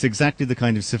 It's exactly the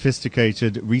kind of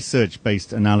sophisticated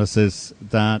research-based analysis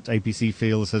that APC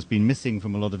feels has been missing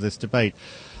from a lot of this debate.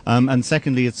 And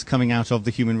secondly, it's coming out of the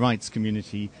human rights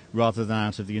community rather than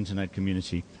out of the internet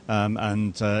community.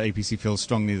 And APC feels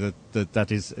strongly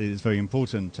that is very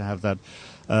important to have that,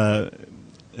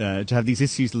 to have these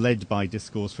issues led by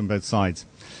discourse from both sides.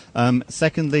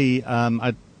 Secondly,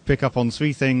 I'd pick up on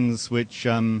three things which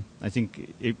I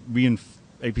think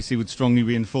APC would strongly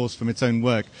reinforce from its own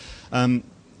work.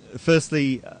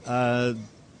 Firstly,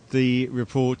 the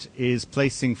report is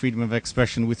placing freedom of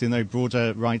expression within a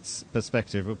broader rights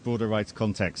perspective, a broader rights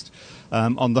context.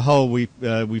 On the whole, we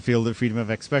feel that freedom of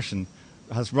expression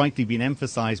has rightly been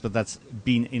emphasized, but that's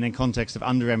been in a context of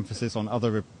underemphasis on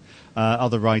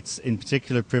other rights, in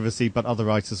particular privacy, but other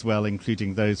rights as well,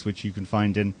 including those which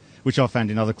are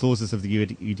found in other clauses of the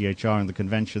EDHR and the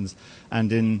conventions,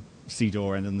 and in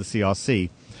CEDAW and in the CRC.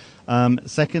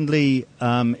 Secondly,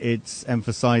 it's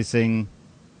emphasizing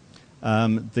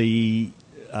the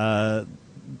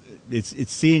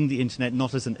it's seeing the internet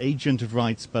not as an agent of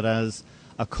rights, but as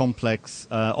a complex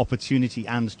opportunity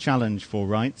and challenge for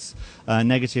rights,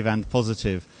 negative and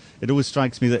positive. It always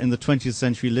strikes me that in the 20th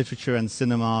century, literature and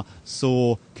cinema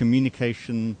saw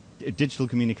digital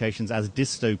communications as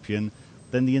dystopian.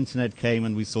 Then the internet came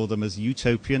and we saw them as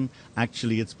utopian.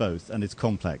 Actually, it's both, and it's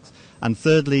complex. And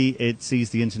thirdly, it sees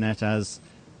the internet as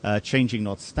changing,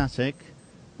 not static.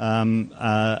 And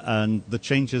the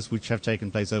changes which have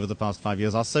taken place over the past 5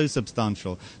 years are so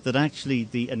substantial that actually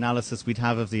the analysis we'd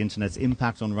have of the internet's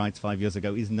impact on rights 5 years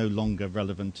ago is no longer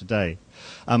relevant today.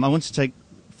 I want to take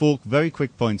 4 very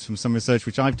quick points from some research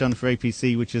which I've done for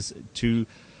APC, which is to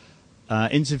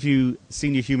interview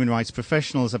senior human rights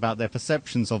professionals about their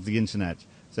perceptions of the internet.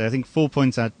 So I think 4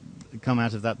 points come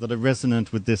out of that are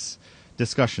resonant with this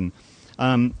discussion.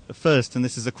 First, and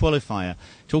this is a qualifier,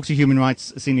 talk to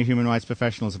senior human rights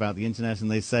professionals about the internet,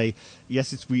 and they say,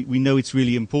 yes, we know it's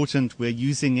really important, we're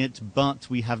using it, but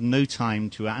we have no time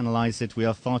to analyze it. We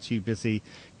are far too busy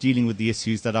dealing with the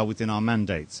issues that are within our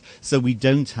mandates. So we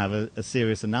don't have a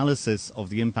serious analysis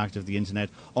of the impact of the internet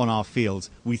on our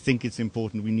fields. We think it's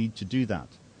important, we need to do that.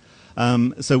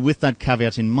 So with that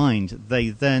caveat in mind, they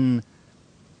then,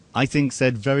 I think,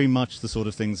 said very much the sort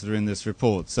of things that are in this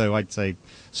report. So I'd say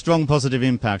strong positive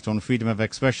impact on freedom of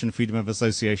expression, freedom of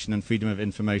association, and freedom of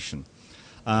information.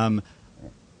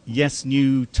 Yes,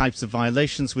 new types of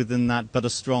violations within that, but a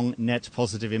strong net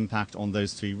positive impact on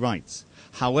those 3 rights.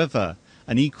 However,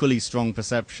 an equally strong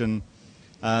perception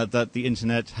that the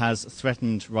internet has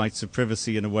threatened rights of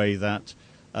privacy in a way that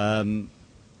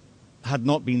had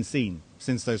not been seen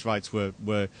since those rights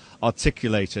were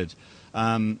articulated.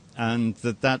 And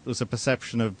that was a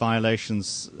perception of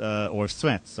violations or of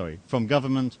threats, from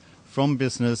government, from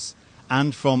business,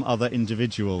 and from other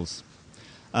individuals.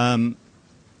 And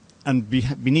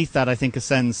beneath that, I think, a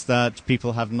sense that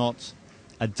people have not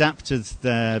adapted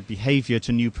their behavior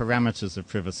to new parameters of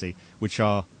privacy, which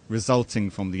are resulting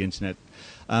from the internet.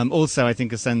 Also, I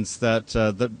think a sense that,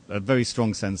 a very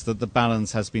strong sense that the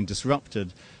balance has been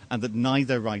disrupted, and that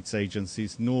neither rights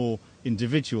agencies nor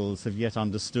individuals have yet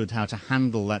understood how to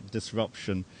handle that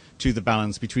disruption to the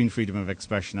balance between freedom of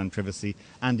expression and privacy,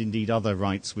 and indeed other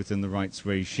rights within the rights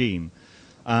regime.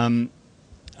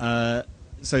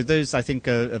 So those, I think,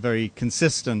 are very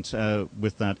consistent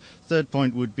with that. Third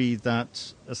point would be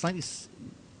that a slightly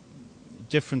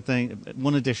different thing,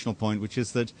 one additional point, which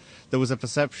is that there was a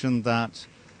perception that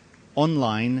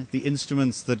online, the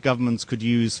instruments that governments could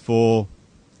use for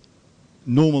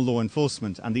normal law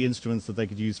enforcement and the instruments that they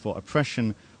could use for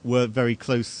oppression were very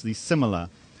closely similar.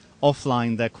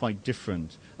 Offline, they're quite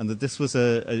different, and that this was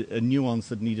a nuance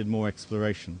that needed more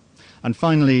exploration. And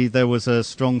finally, there was a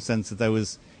strong sense that there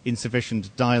was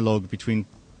insufficient dialogue between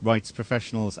rights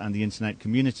professionals and the internet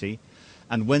community.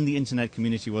 And when the internet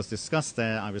community was discussed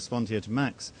there, I respond here to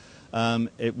Max,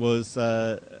 there was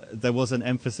an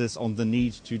emphasis on the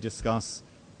need to discuss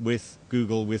with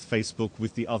Google, with Facebook,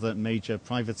 with the other major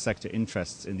private sector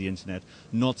interests in the internet,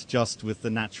 not just with the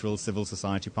natural civil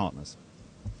society partners.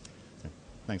 Okay,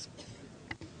 thanks.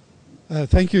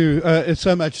 Thank you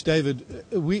so much, David.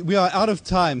 We are out of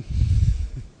time.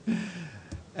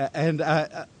 And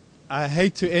I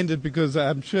hate to end it because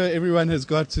I'm sure everyone has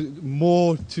got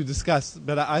more to discuss,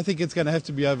 but I think it's going to have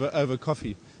to be over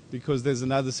coffee because there's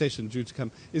another session due to come.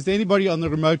 Is there anybody on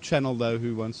the remote channel, though,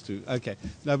 who wants to? Okay,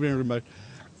 nobody on remote.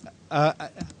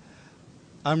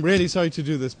 I'm really sorry to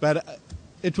do this, but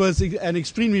it was an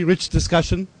extremely rich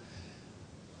discussion.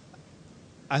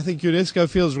 I think UNESCO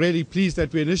feels really pleased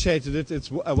that we initiated it.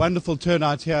 It's a wonderful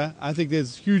turnout here. I think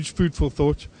there's huge food for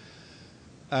thought.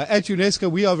 At UNESCO,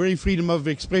 we are very freedom of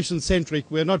expression centric.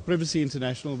 We're not Privacy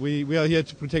International. We are here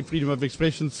to protect freedom of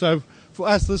expression. So for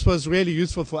us, this was really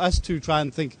useful for us to try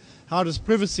and think, how does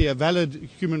privacy, a valid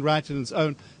human right in its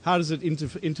own, how does it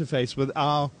interface with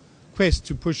our quest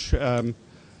to push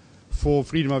for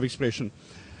freedom of expression?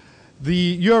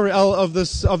 The URL of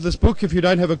this book, if you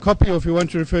don't have a copy or if you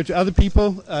want to refer to other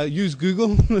people, use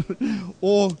Google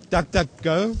or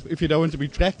DuckDuckGo if you don't want to be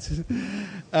tracked.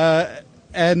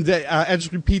 And I'll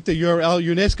just repeat the URL,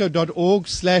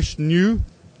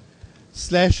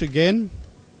 unesco.org/new/again,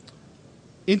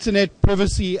 Internet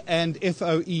Privacy and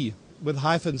FOE, with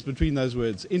hyphens between those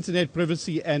words. Internet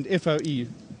Privacy and FOE.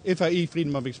 FOE,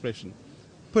 freedom of expression.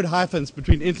 Put hyphens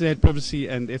between Internet Privacy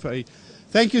and FOE.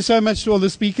 Thank you so much to all the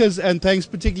speakers, and thanks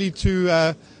particularly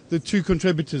to the 2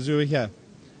 contributors who are here.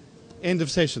 End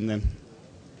of session then.